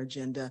you on their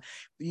agenda.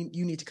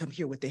 You need to come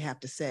hear what they have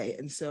to say.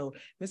 And so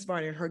Ms.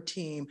 Varner and her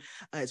team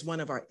is one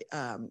of our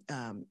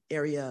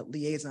area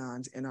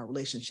liaisons and our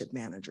relationship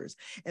managers.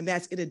 And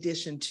that's in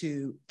addition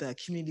to the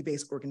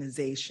community-based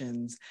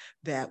organizations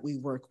that we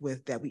work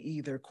with, that we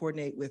either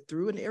coordinate with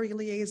through an area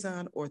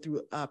liaison or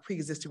through a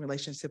pre-existing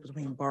relationship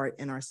between BART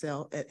and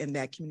ourselves and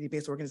that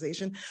community-based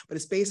organization. But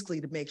it's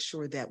basically to make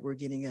sure that we're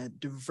getting a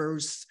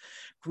diverse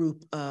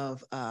group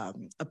of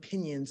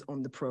opinions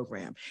on the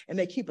program. And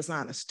they keep us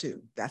honest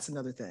too. That's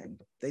another thing.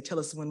 They tell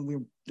us when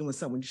we're doing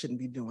something we shouldn't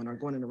be doing or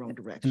going in the wrong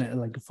direction. And I'd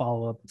like to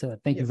follow up to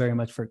thank you very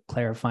much for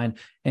clarifying.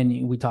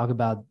 And we talk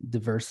about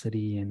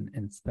diversity and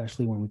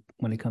especially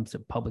when it comes to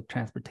public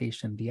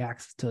transportation, the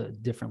access to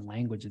different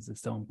languages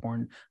is so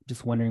important.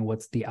 Just wondering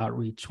what's the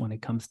outreach when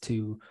it comes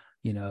to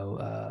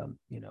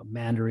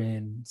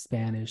Mandarin,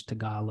 Spanish,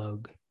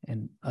 Tagalog,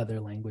 and other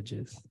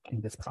languages in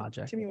this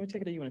project. Tim, you want to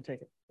take it or you want to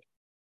take it?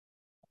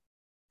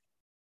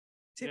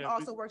 Tim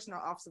also works in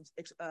our Office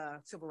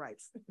of Civil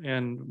Rights.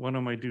 And one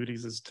of my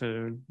duties is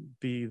to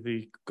be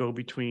the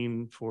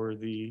go-between for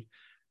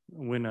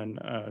when an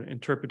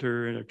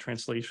interpreter and a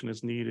translation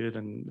is needed,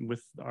 and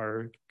with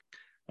our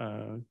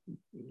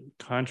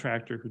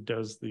contractor who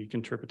does the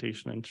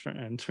interpretation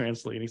and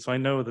translating. So I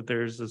know that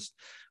there's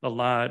a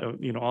lot of,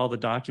 all the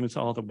documents,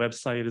 all the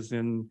website is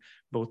in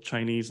both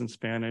Chinese and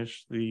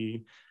Spanish.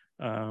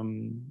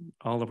 All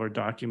of our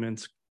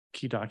documents,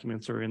 key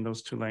documents are in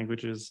those two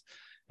languages.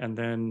 And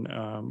then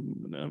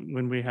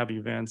when we have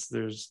events,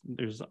 there's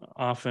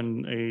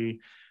often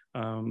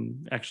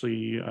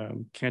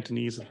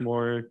Cantonese is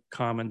more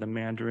common than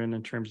Mandarin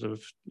in terms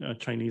of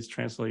Chinese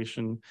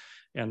translation,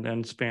 and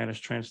then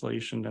Spanish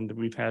translation. And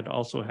we've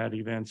also had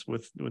events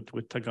with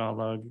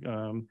Tagalog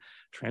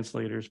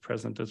translators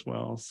present as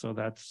well. So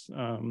that's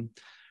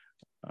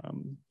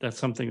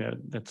something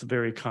that's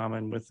very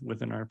common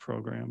within our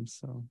program.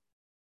 So,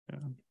 yeah.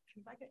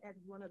 If I can add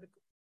one other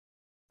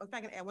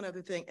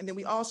thing, and then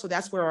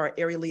that's where our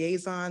area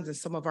liaisons and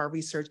some of our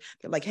research,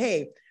 they're like,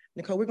 hey,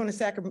 Nicole, we're going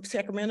to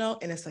Sacramento,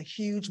 and it's a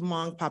huge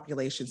Hmong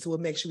population. So we'll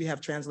make sure we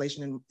have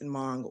translation in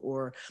Hmong,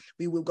 or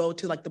we will go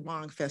to like the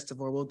Hmong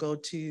Festival, we'll go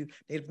to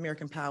Native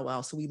American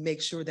powwow. So we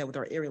make sure that with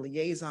our area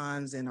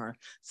liaisons and our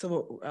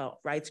civil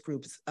rights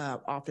groups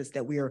office,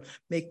 that we are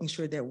making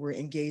sure that we're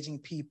engaging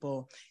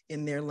people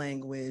in their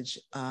language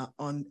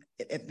on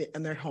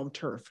their home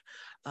turf.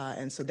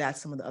 And so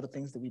that's some of the other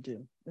things that we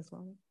do. Ms.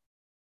 Wallner?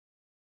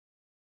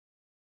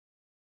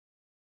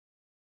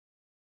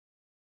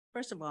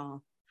 First of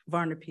all,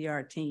 Varner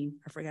PR team,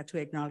 I forgot to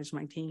acknowledge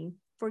my team,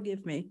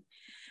 forgive me.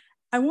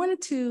 I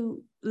wanted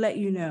to let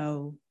you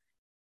know,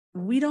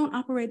 we don't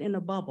operate in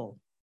a bubble.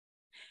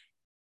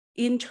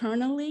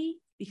 Internally,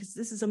 because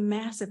this is a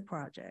massive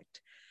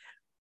project,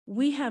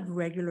 we have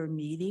regular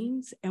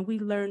meetings and we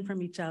learn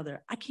from each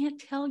other. I can't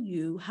tell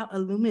you how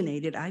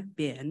illuminated I've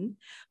been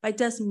by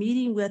just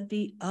meeting with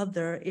the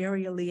other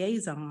area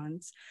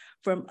liaisons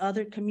from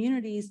other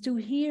communities to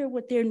hear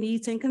what their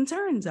needs and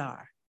concerns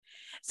are.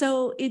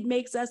 So it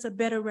makes us a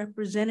better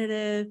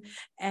representative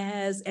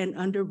as an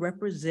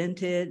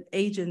underrepresented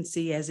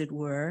agency, as it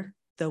were,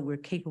 though we're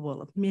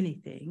capable of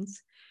many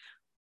things.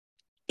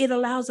 It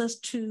allows us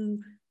to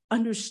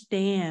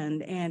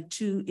understand and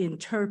to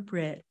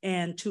interpret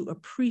and to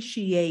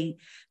appreciate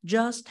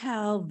just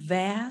how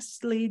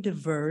vastly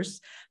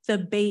diverse the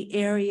Bay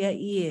Area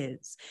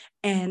is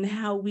and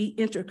how we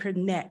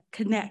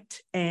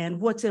connect,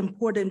 and what's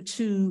important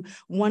to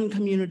one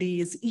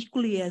community is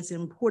equally as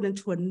important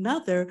to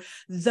another,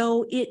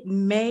 though it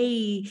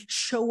may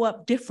show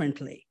up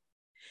differently.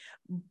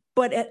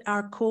 But at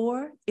our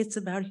core, it's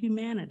about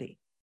humanity.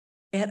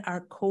 At our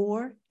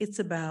core, it's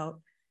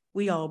about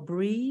we all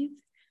breathe,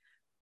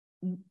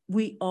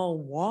 we all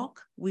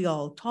walk, we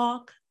all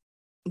talk.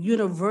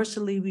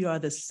 Universally, we are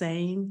the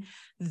same,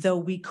 though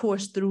we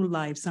course through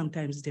life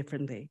sometimes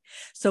differently.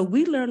 So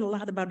we learn a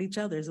lot about each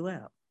other as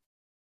well.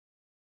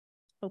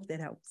 Hope that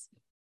helps.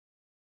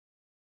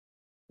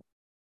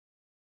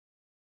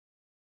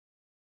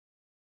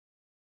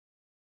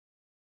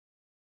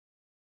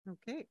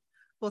 Okay.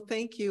 Well,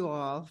 thank you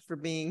all for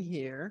being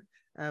here.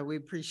 We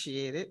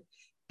appreciate it.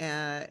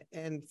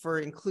 And for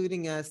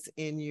including us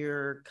in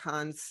your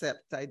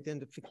concept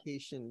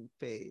identification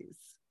phase,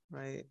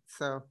 right?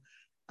 So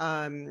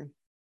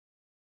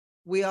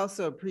we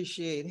also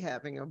appreciate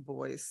having a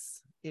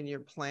voice in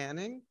your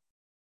planning.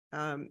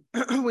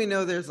 We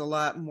know there's a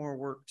lot more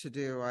work to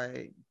do.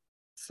 I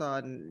saw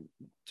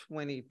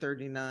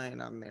 2039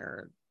 on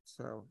there,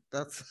 so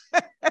that's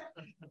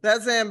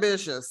that's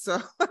ambitious. So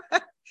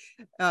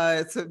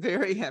it's a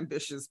very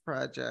ambitious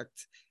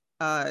project.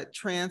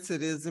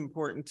 Transit is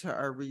important to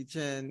our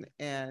region,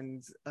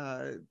 and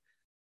I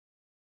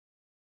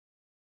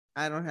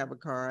don't have a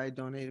car. I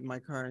donated my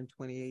car in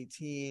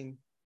 2018.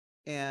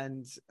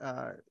 And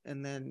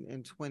then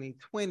in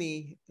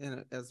 2020,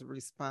 as a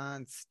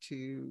response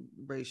to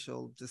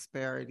racial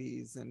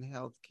disparities in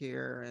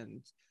healthcare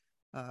and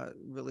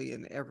really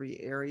in every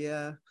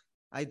area,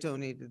 I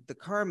donated the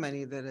car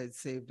money that I'd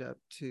saved up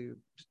to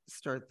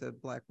start the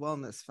Black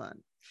Wellness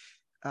Fund.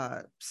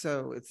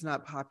 So it's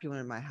not popular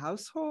in my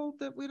household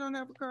that we don't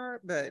have a car,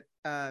 but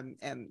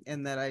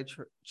and that I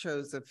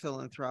chose a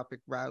philanthropic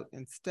route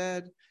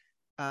instead.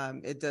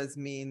 It does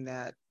mean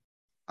that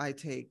I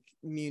take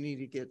Muni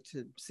to get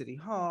to City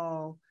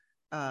Hall.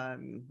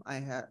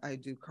 I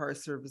do car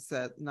service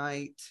at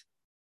night,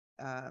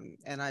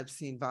 and I've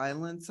seen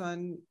violence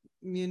on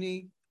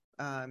Muni,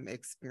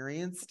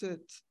 experienced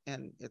it,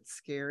 and it's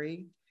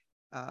scary.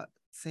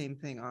 Same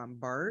thing on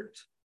BART,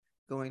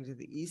 going to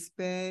the East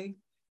Bay.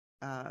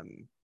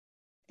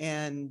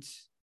 And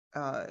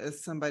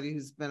as somebody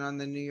who's been on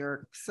the New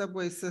York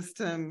subway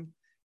system,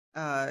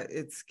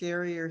 it's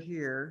scarier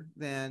here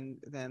than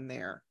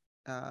there.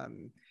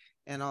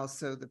 And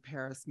also the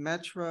Paris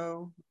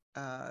Metro,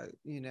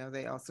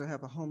 they also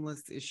have a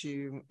homeless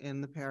issue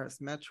in the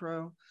Paris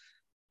Metro.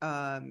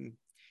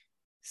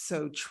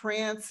 So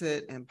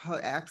transit and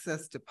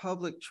access to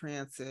public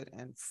transit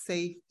and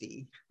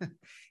safety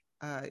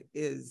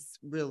is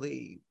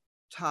really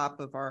top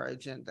of our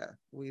agenda.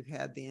 We've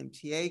had the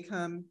MTA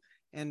come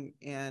and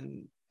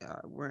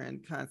we're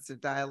in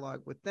constant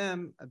dialogue with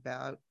them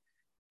about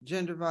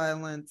gender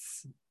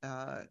violence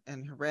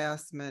and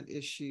harassment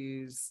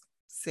issues,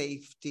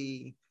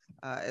 safety,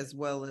 as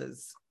well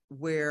as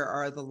where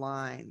are the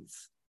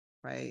lines,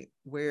 right?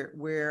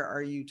 Where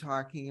are you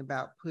talking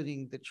about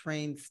putting the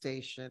train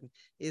station?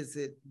 Is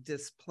it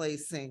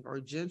displacing or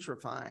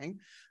gentrifying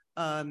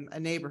a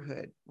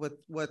neighborhood?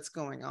 What's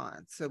going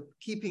on? So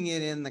keeping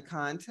it in the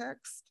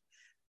context,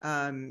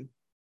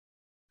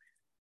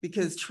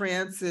 because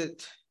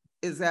transit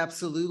is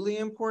absolutely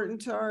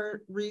important to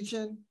our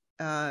region,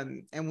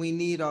 and we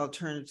need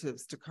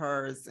alternatives to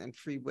cars and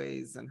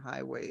freeways and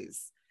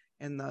highways.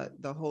 And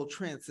the whole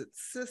transit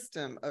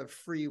system of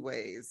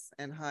freeways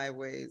and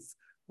highways,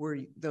 where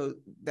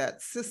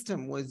that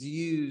system was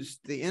used,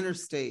 the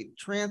interstate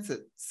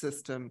transit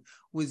system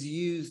was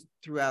used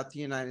throughout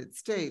the United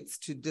States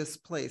to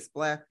displace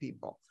Black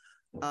people.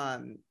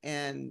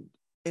 And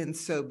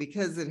so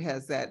because it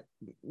has that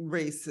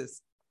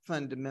racist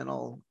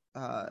fundamental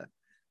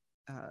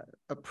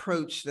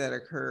approach that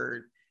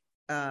occurred,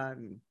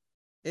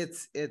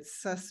 it's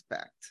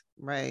suspect,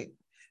 right?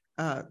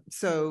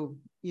 So,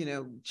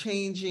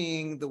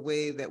 changing the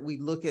way that we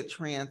look at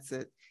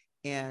transit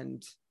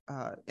and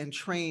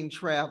train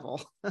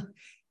travel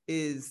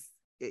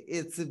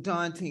it's a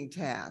daunting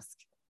task.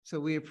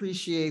 So we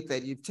appreciate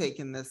that you've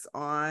taken this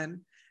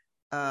on.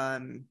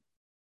 Come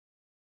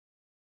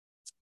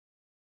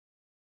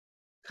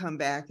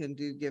back and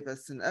do give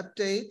us an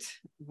update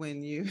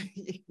when you,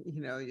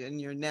 in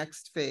your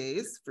next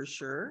phase for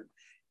sure.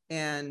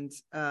 And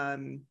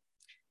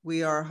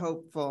we are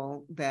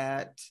hopeful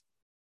that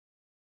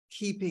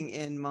keeping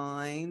in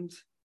mind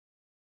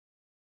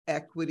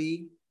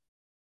equity,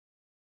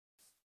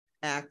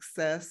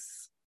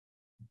 access,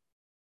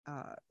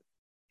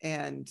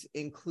 and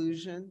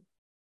inclusion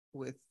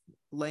with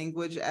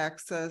language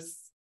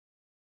access,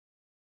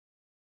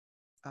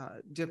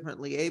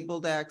 differently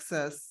abled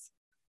access,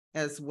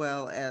 as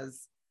well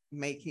as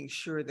making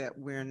sure that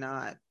we're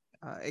not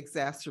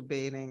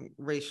exacerbating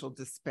racial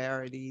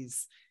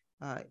disparities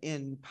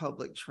in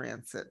public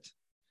transit.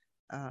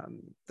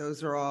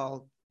 Those are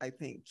all, I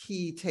think,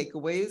 key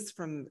takeaways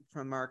from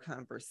our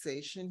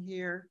conversation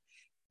here.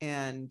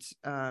 And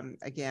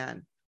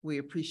again, we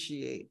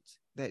appreciate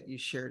that you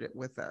shared it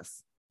with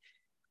us.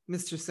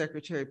 Mr.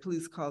 Secretary,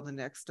 please call the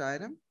next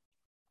item.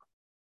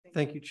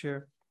 Thank you,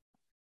 Chair.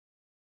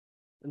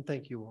 And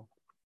thank you all.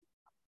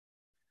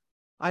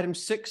 Item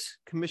 6,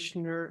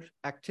 Commissioner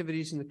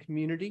activities in the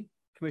community.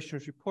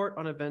 Commissioners report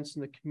on events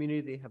in the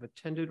community they have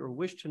attended or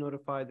wish to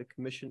notify the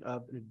Commission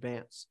of in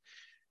advance.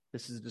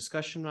 This is a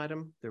discussion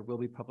item. There will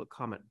be public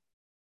comment.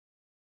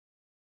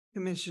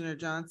 Commissioner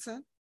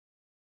Johnson.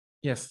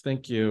 Yes,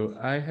 thank you.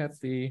 I had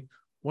the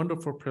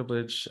wonderful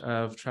privilege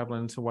of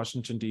traveling to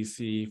Washington,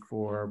 D.C.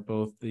 for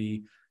both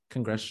the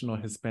Congressional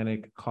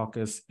Hispanic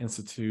Caucus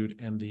Institute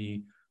and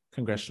the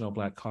Congressional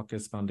Black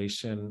Caucus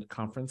Foundation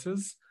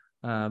conferences.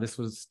 This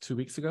was 2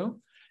 weeks ago,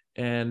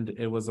 and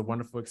it was a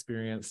wonderful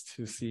experience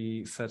to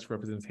see such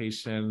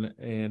representation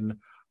in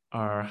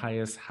our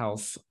highest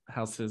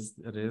houses,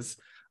 that is,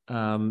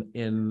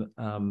 in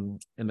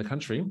the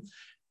country.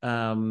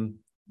 I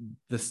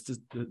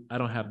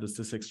don't have the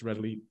statistics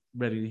ready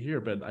to hear,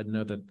 but I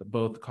know that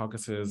both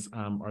caucuses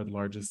are the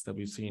largest that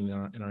we've seen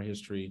in our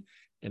history,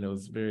 and it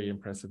was very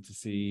impressive to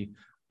see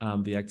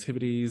the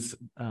activities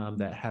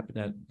that happened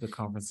at the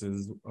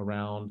conferences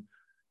around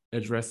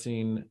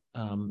addressing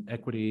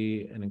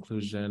equity and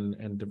inclusion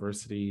and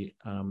diversity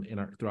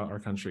throughout our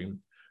country.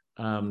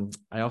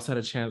 I also had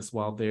a chance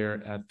while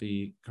there at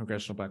the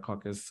Congressional Black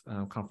Caucus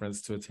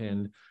conference to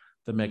attend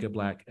the Mega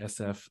Black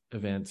SF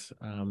event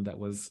that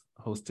was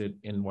hosted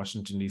in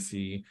Washington,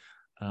 D.C.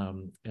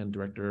 And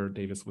Director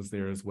Davis was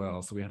there as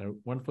well. So we had a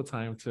wonderful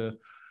time to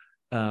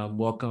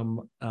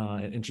welcome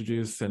and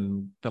introduce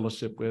and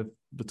fellowship with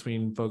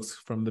between folks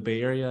from the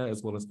Bay Area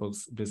as well as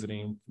folks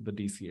visiting the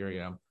DC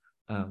area.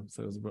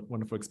 So it was a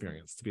wonderful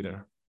experience to be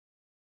there.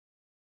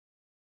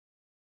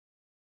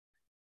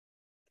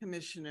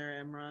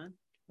 Commissioner Imran.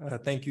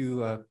 Thank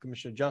you,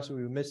 Commissioner Johnson.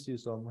 We missed you,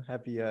 so I'm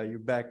happy you're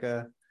back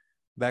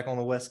on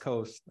the West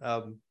Coast.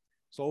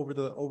 So over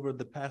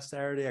the past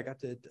Saturday, I got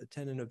to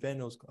attend an event.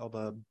 It was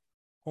called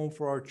Home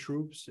for Our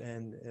Troops,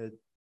 and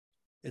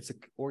it's an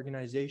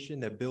organization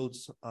that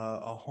builds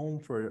a home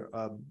for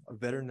a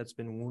veteran that's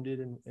been wounded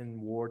in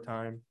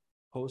wartime,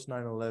 post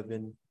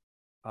 9/11,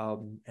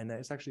 and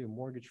it's actually a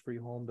mortgage-free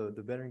home.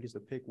 The veteran gets to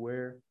pick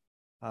where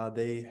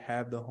they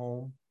have the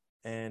home,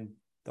 and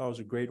that was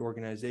a great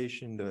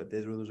organization.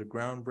 There was a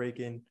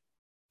groundbreaking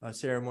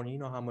ceremony. You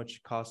know how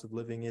much cost of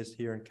living is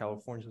here in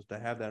California, so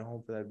to have that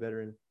home for that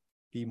veteran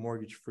be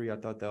mortgage-free, I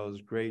thought that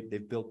was great.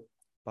 They've built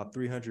about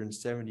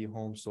 370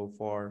 homes so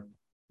far,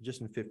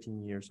 just in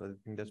 15 years. So I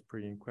think that's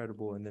pretty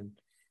incredible. And then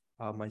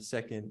my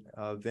second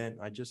event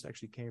I just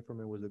actually came from,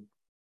 it was a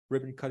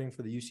ribbon cutting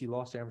for the UC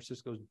Law San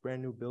Francisco's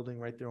brand new building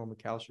right there on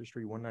McAllister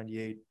Street,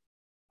 198.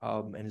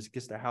 And it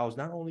gets to house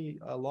not only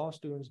law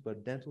students,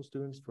 but dental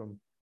students from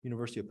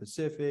University of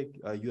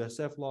Pacific,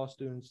 USF law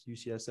students,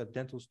 UCSF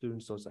dental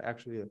students. So it's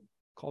actually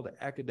called an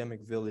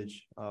academic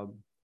village. And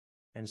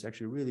it's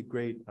actually a really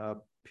great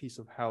piece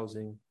of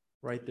housing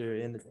right there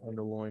in the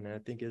Tenderloin, and I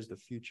think is the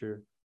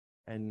future.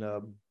 And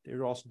there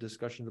are also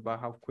discussions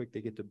about how quick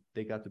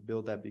they got to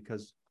build that,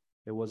 because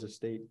it was a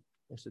state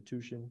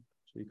institution.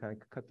 So you kind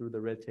of cut through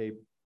the red tape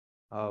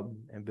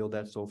and build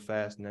that so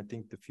fast. And I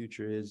think the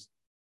future is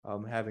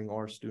having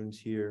our students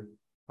here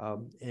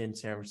in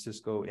San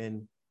Francisco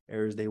in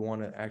areas they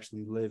want to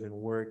actually live and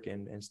work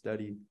and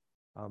study.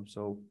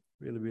 So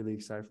really, really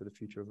excited for the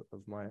future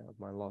of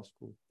my law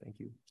school. Thank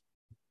you.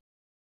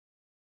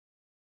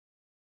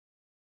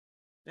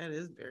 That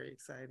is very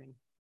exciting.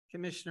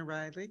 Commissioner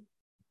Riley.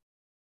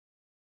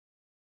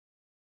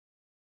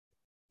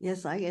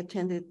 Yes, I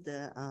attended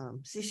the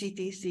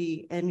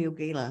CCDC annual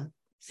gala.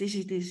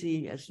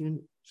 CCDC, as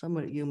some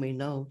of you may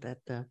know, that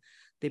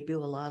they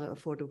build a lot of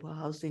affordable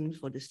housing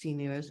for the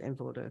seniors and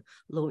for the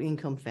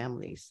low-income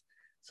families.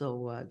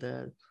 So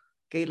the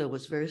gala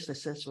was very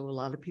successful. A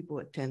lot of people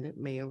attended.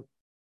 Mayor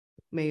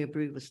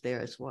Bree was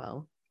there as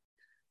well.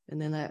 And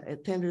then I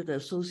attended the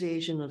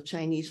Association of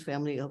Chinese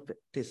Family of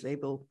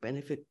Disabled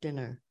Benefit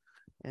Dinner.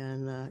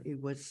 And it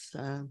was,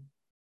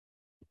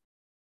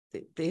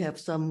 they have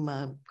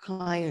some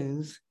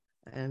clients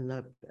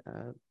and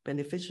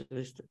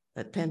beneficiaries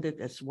attended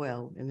as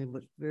well. And it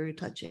was very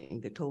touching.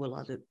 They told a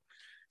lot of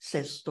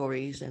sad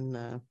stories,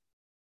 and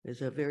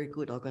it's a very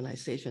good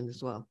organization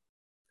as well.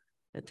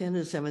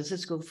 Attended San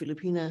Francisco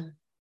Filipina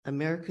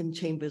American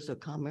Chambers of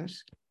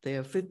Commerce,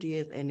 their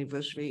 50th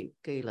anniversary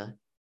gala.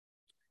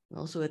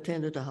 Also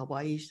attended the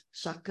Hawaii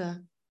Shaka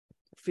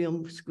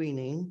film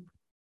screening,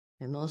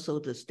 and also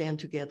the Stand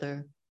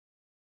Together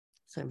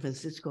San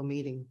Francisco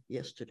meeting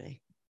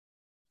yesterday.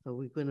 So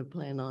we're going to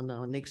plan on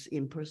our next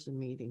in-person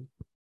meeting.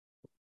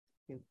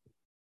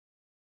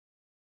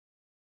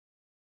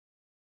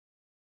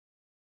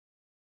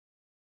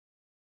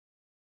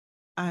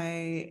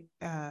 I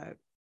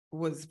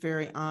was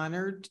very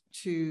honored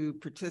to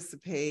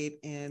participate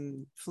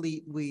in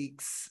Fleet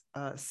Week's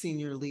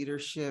senior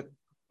leadership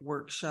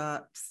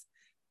workshops,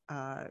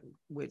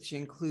 which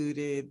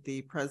included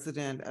the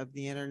president of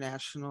the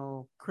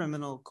International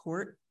Criminal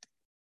Court,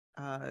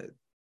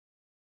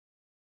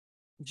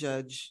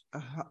 Judge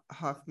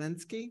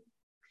Hoffmansky,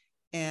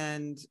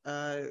 and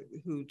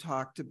who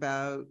talked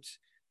about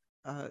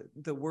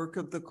the work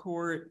of the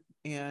court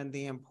and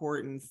the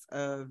importance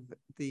of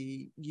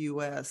the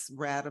U.S.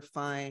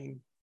 ratifying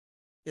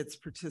its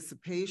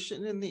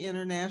participation in the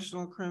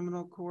International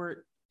Criminal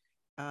Court.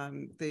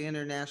 The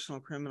International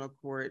Criminal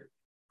Court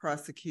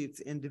prosecutes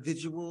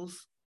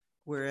individuals,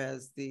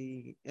 whereas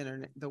the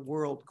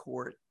World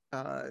Court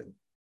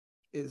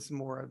is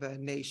more of a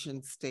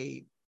nation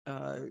state,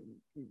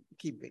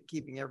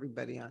 keeping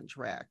everybody on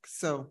track.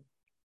 So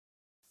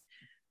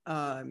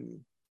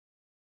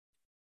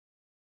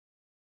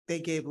they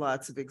gave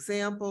lots of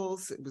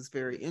examples. It was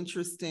very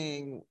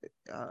interesting.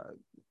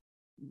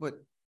 What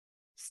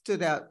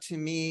stood out to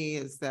me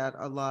is that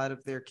a lot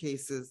of their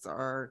cases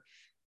are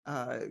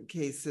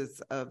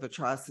cases of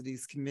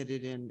atrocities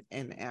committed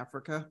in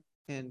Africa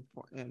and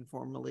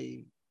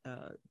formerly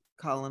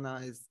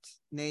colonized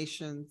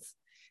nations.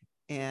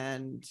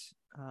 And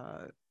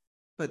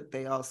but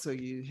they also,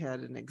 you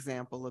had an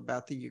example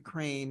about the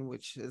Ukraine,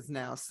 which has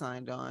now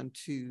signed on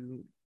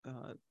to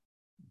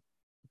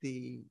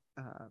the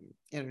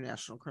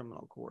International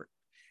Criminal Court.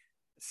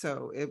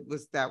 So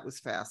that was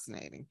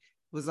fascinating.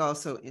 It was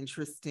also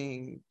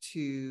interesting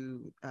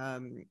to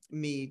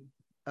meet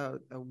a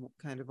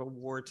kind of a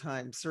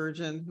wartime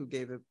surgeon who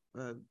gave a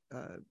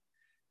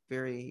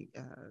very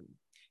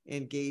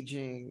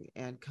engaging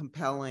and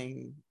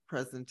compelling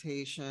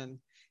presentation,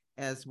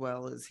 as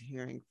well as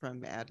hearing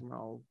from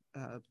Admiral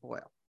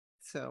Boyle.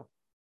 So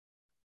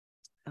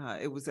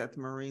it was at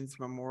the Marines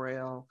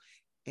Memorial,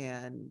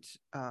 and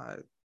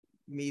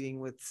meeting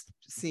with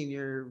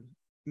senior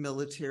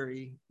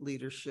military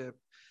leadership,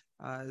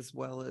 as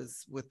well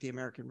as with the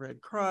American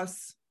Red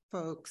Cross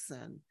folks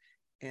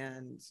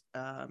and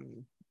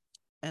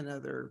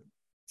other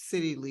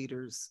city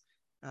leaders,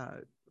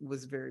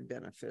 was very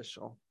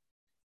beneficial.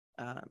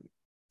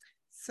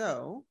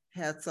 So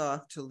hats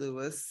off to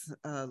Louis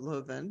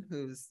Loven,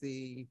 who's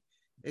the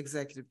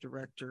executive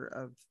director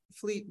of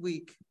Fleet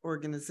Week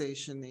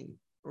organization, the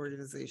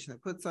organization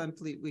that puts on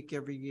Fleet Week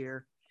every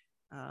year.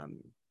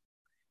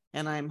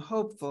 And I'm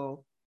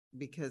hopeful,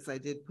 because I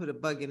did put a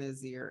bug in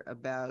his ear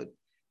about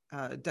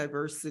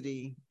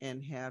diversity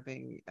and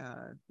having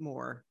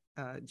more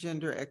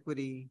gender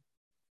equity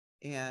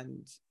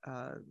and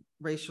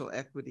racial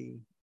equity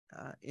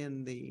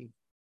in the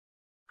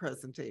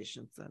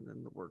presentations and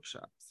in the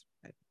workshops.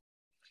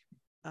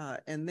 Right?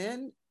 And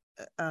then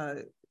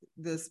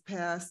this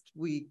past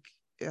week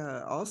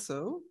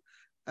also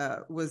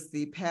was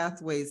the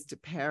Pathways to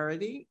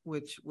Parity,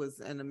 which was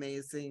an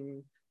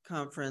amazing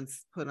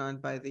conference put on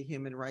by the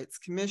Human Rights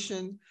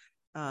Commission.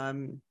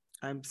 I'm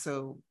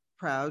so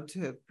proud to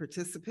have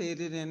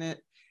participated in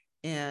it,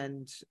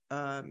 and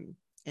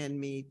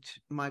meet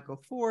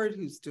Michael Ford,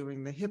 who's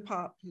doing the hip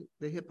hop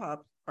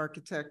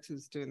architect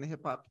who's doing the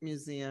hip hop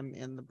museum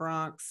in the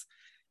Bronx,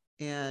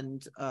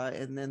 and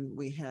then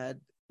we had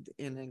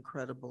an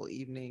incredible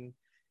evening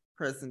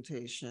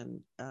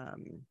presentation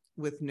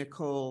with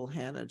Nicole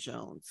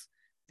Hannah-Jones,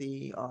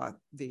 the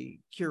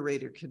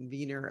curator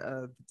convener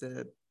of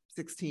the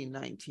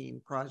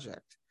 1619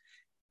 project,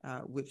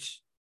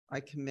 which I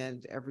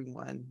commend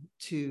everyone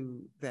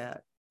to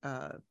that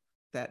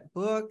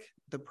book,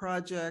 the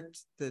project,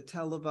 the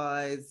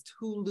televised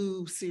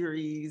Hulu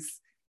series,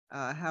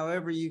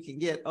 however you can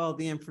get all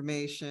the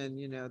information.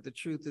 You know, the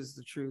truth is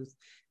the truth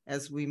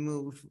as we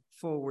move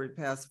forward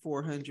past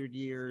 400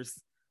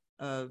 years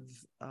of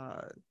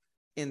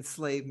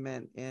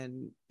enslavement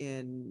in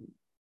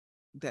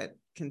that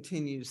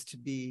continues to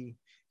be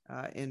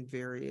in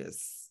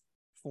various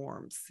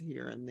forms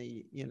here in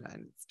the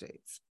United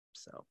States.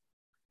 So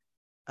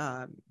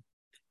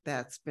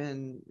that's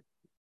been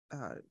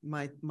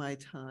my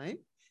time,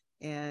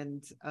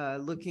 and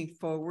looking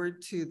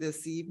forward to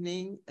this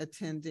evening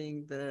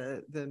attending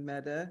the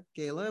Meta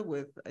Gala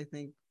with, I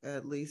think,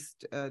 at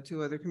least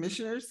 2 other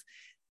commissioners,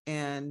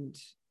 and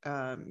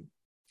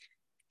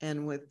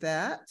with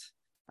that,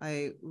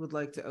 I would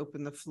like to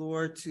open the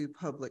floor to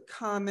public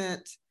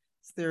comment.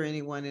 Is there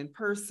anyone in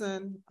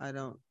person? I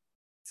don't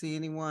see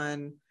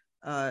anyone.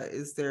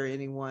 Is there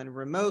anyone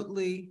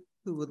remotely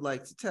who would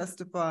like to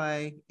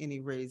testify? Any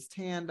raised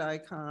hand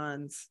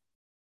icons?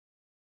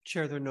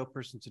 Chair, there are no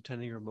persons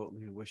attending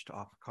remotely who wish to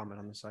offer comment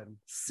on this item.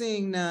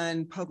 Seeing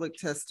none, public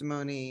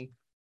testimony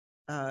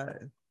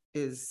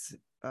is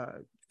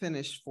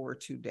finished for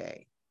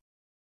today.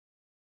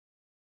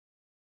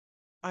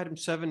 Item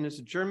 7 is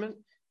adjournment.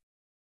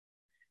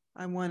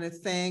 I want to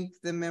thank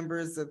the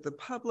members of the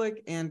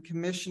public and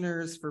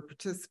commissioners for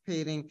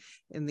participating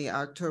in the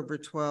October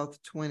 12th,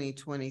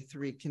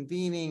 2023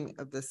 convening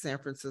of the San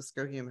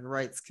Francisco Human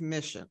Rights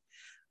Commission.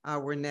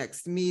 Our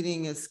next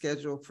meeting is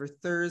scheduled for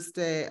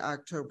Thursday,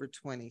 October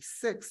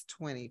 26th,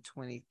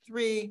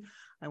 2023.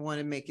 I want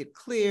to make it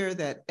clear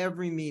that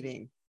every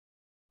meeting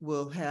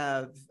will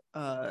have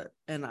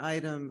an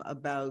item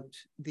about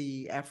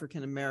the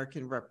African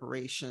American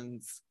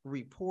reparations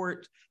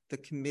report, the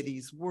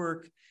committee's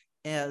work,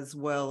 as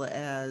well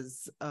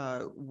as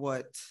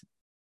what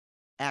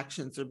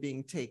actions are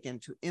being taken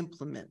to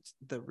implement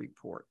the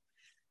report.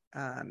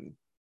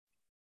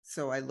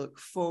 So I look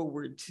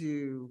forward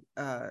to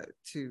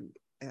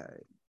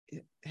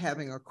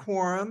having a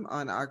quorum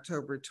on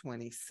October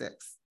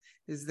 26th.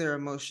 Is there a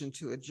motion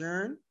to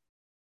adjourn?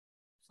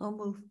 So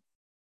move.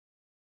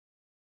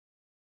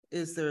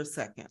 Is there a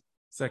second?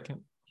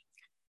 Second.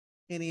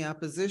 Any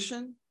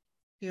opposition?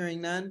 Hearing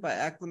none, by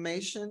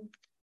acclamation,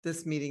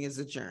 this meeting is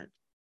adjourned.